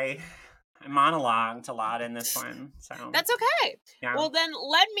like I monologued a lot in this one, so that's okay. Yeah. Well, then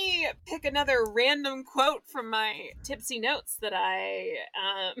let me pick another random quote from my tipsy notes that I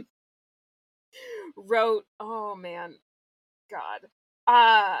wrote. Oh man,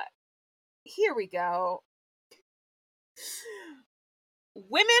 God. Here we go.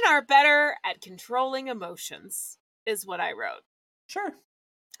 Women are better at controlling emotions, is what I wrote. Sure.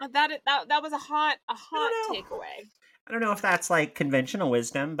 That was a hot takeaway. I don't know if that's like conventional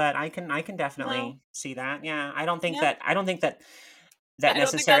wisdom, but I can definitely see that. Yeah, I don't think that I don't think that's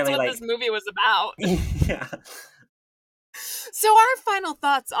necessarily what like this movie was about. yeah. So our final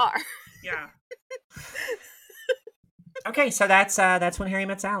thoughts are. Yeah. Okay, so that's When Harry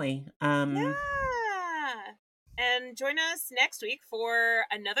Met Sally. Yeah. And join us next week for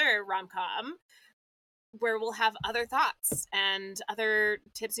another rom-com where we'll have other thoughts and other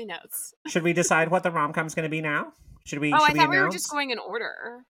tipsy notes. Should we decide what the rom-com's going to be now? Should we I thought announce? we were just going in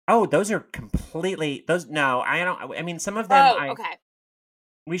order. Oh, those are completely no, I don't. I mean, some of them okay.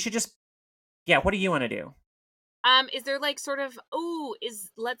 We should just what do you want to do? Is there like sort of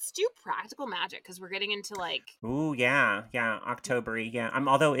let's do practical magic because we're getting into like October-y,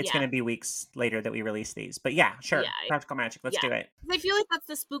 although it's going to be weeks later that we release these, but sure, practical magic, let's do it. I feel like that's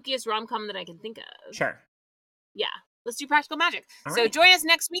the spookiest rom-com that I can think of. Sure. Yeah, let's do practical magic. All so right. join us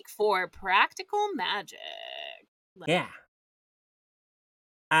next week for practical magic. Yeah.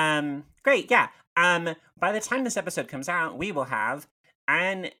 Great. By the time this episode comes out, we will have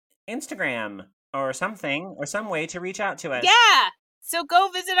an Instagram or something or some way to reach out to us. Yeah. So go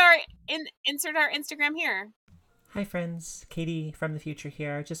visit insert our Instagram here. Hi friends, Katie from the future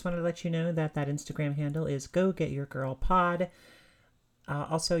here. I just wanted to let you know that Instagram handle is GoGetYourGirlPod.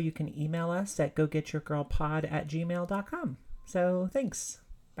 Also, you can email us at gogetyourgirlpod@gmail.com. So thanks.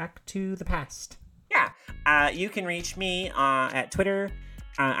 Back to the past. Yeah. You can reach me at Twitter.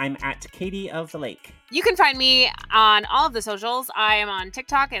 I'm at Katie of the Lake. You can find me on all of the socials. I am on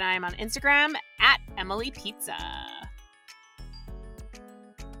TikTok and I am on Instagram at Emily Pizza.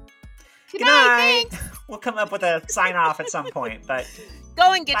 Good night. We'll come up with a sign off at some point, but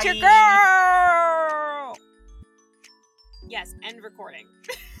go and get your girl. Yes, end recording.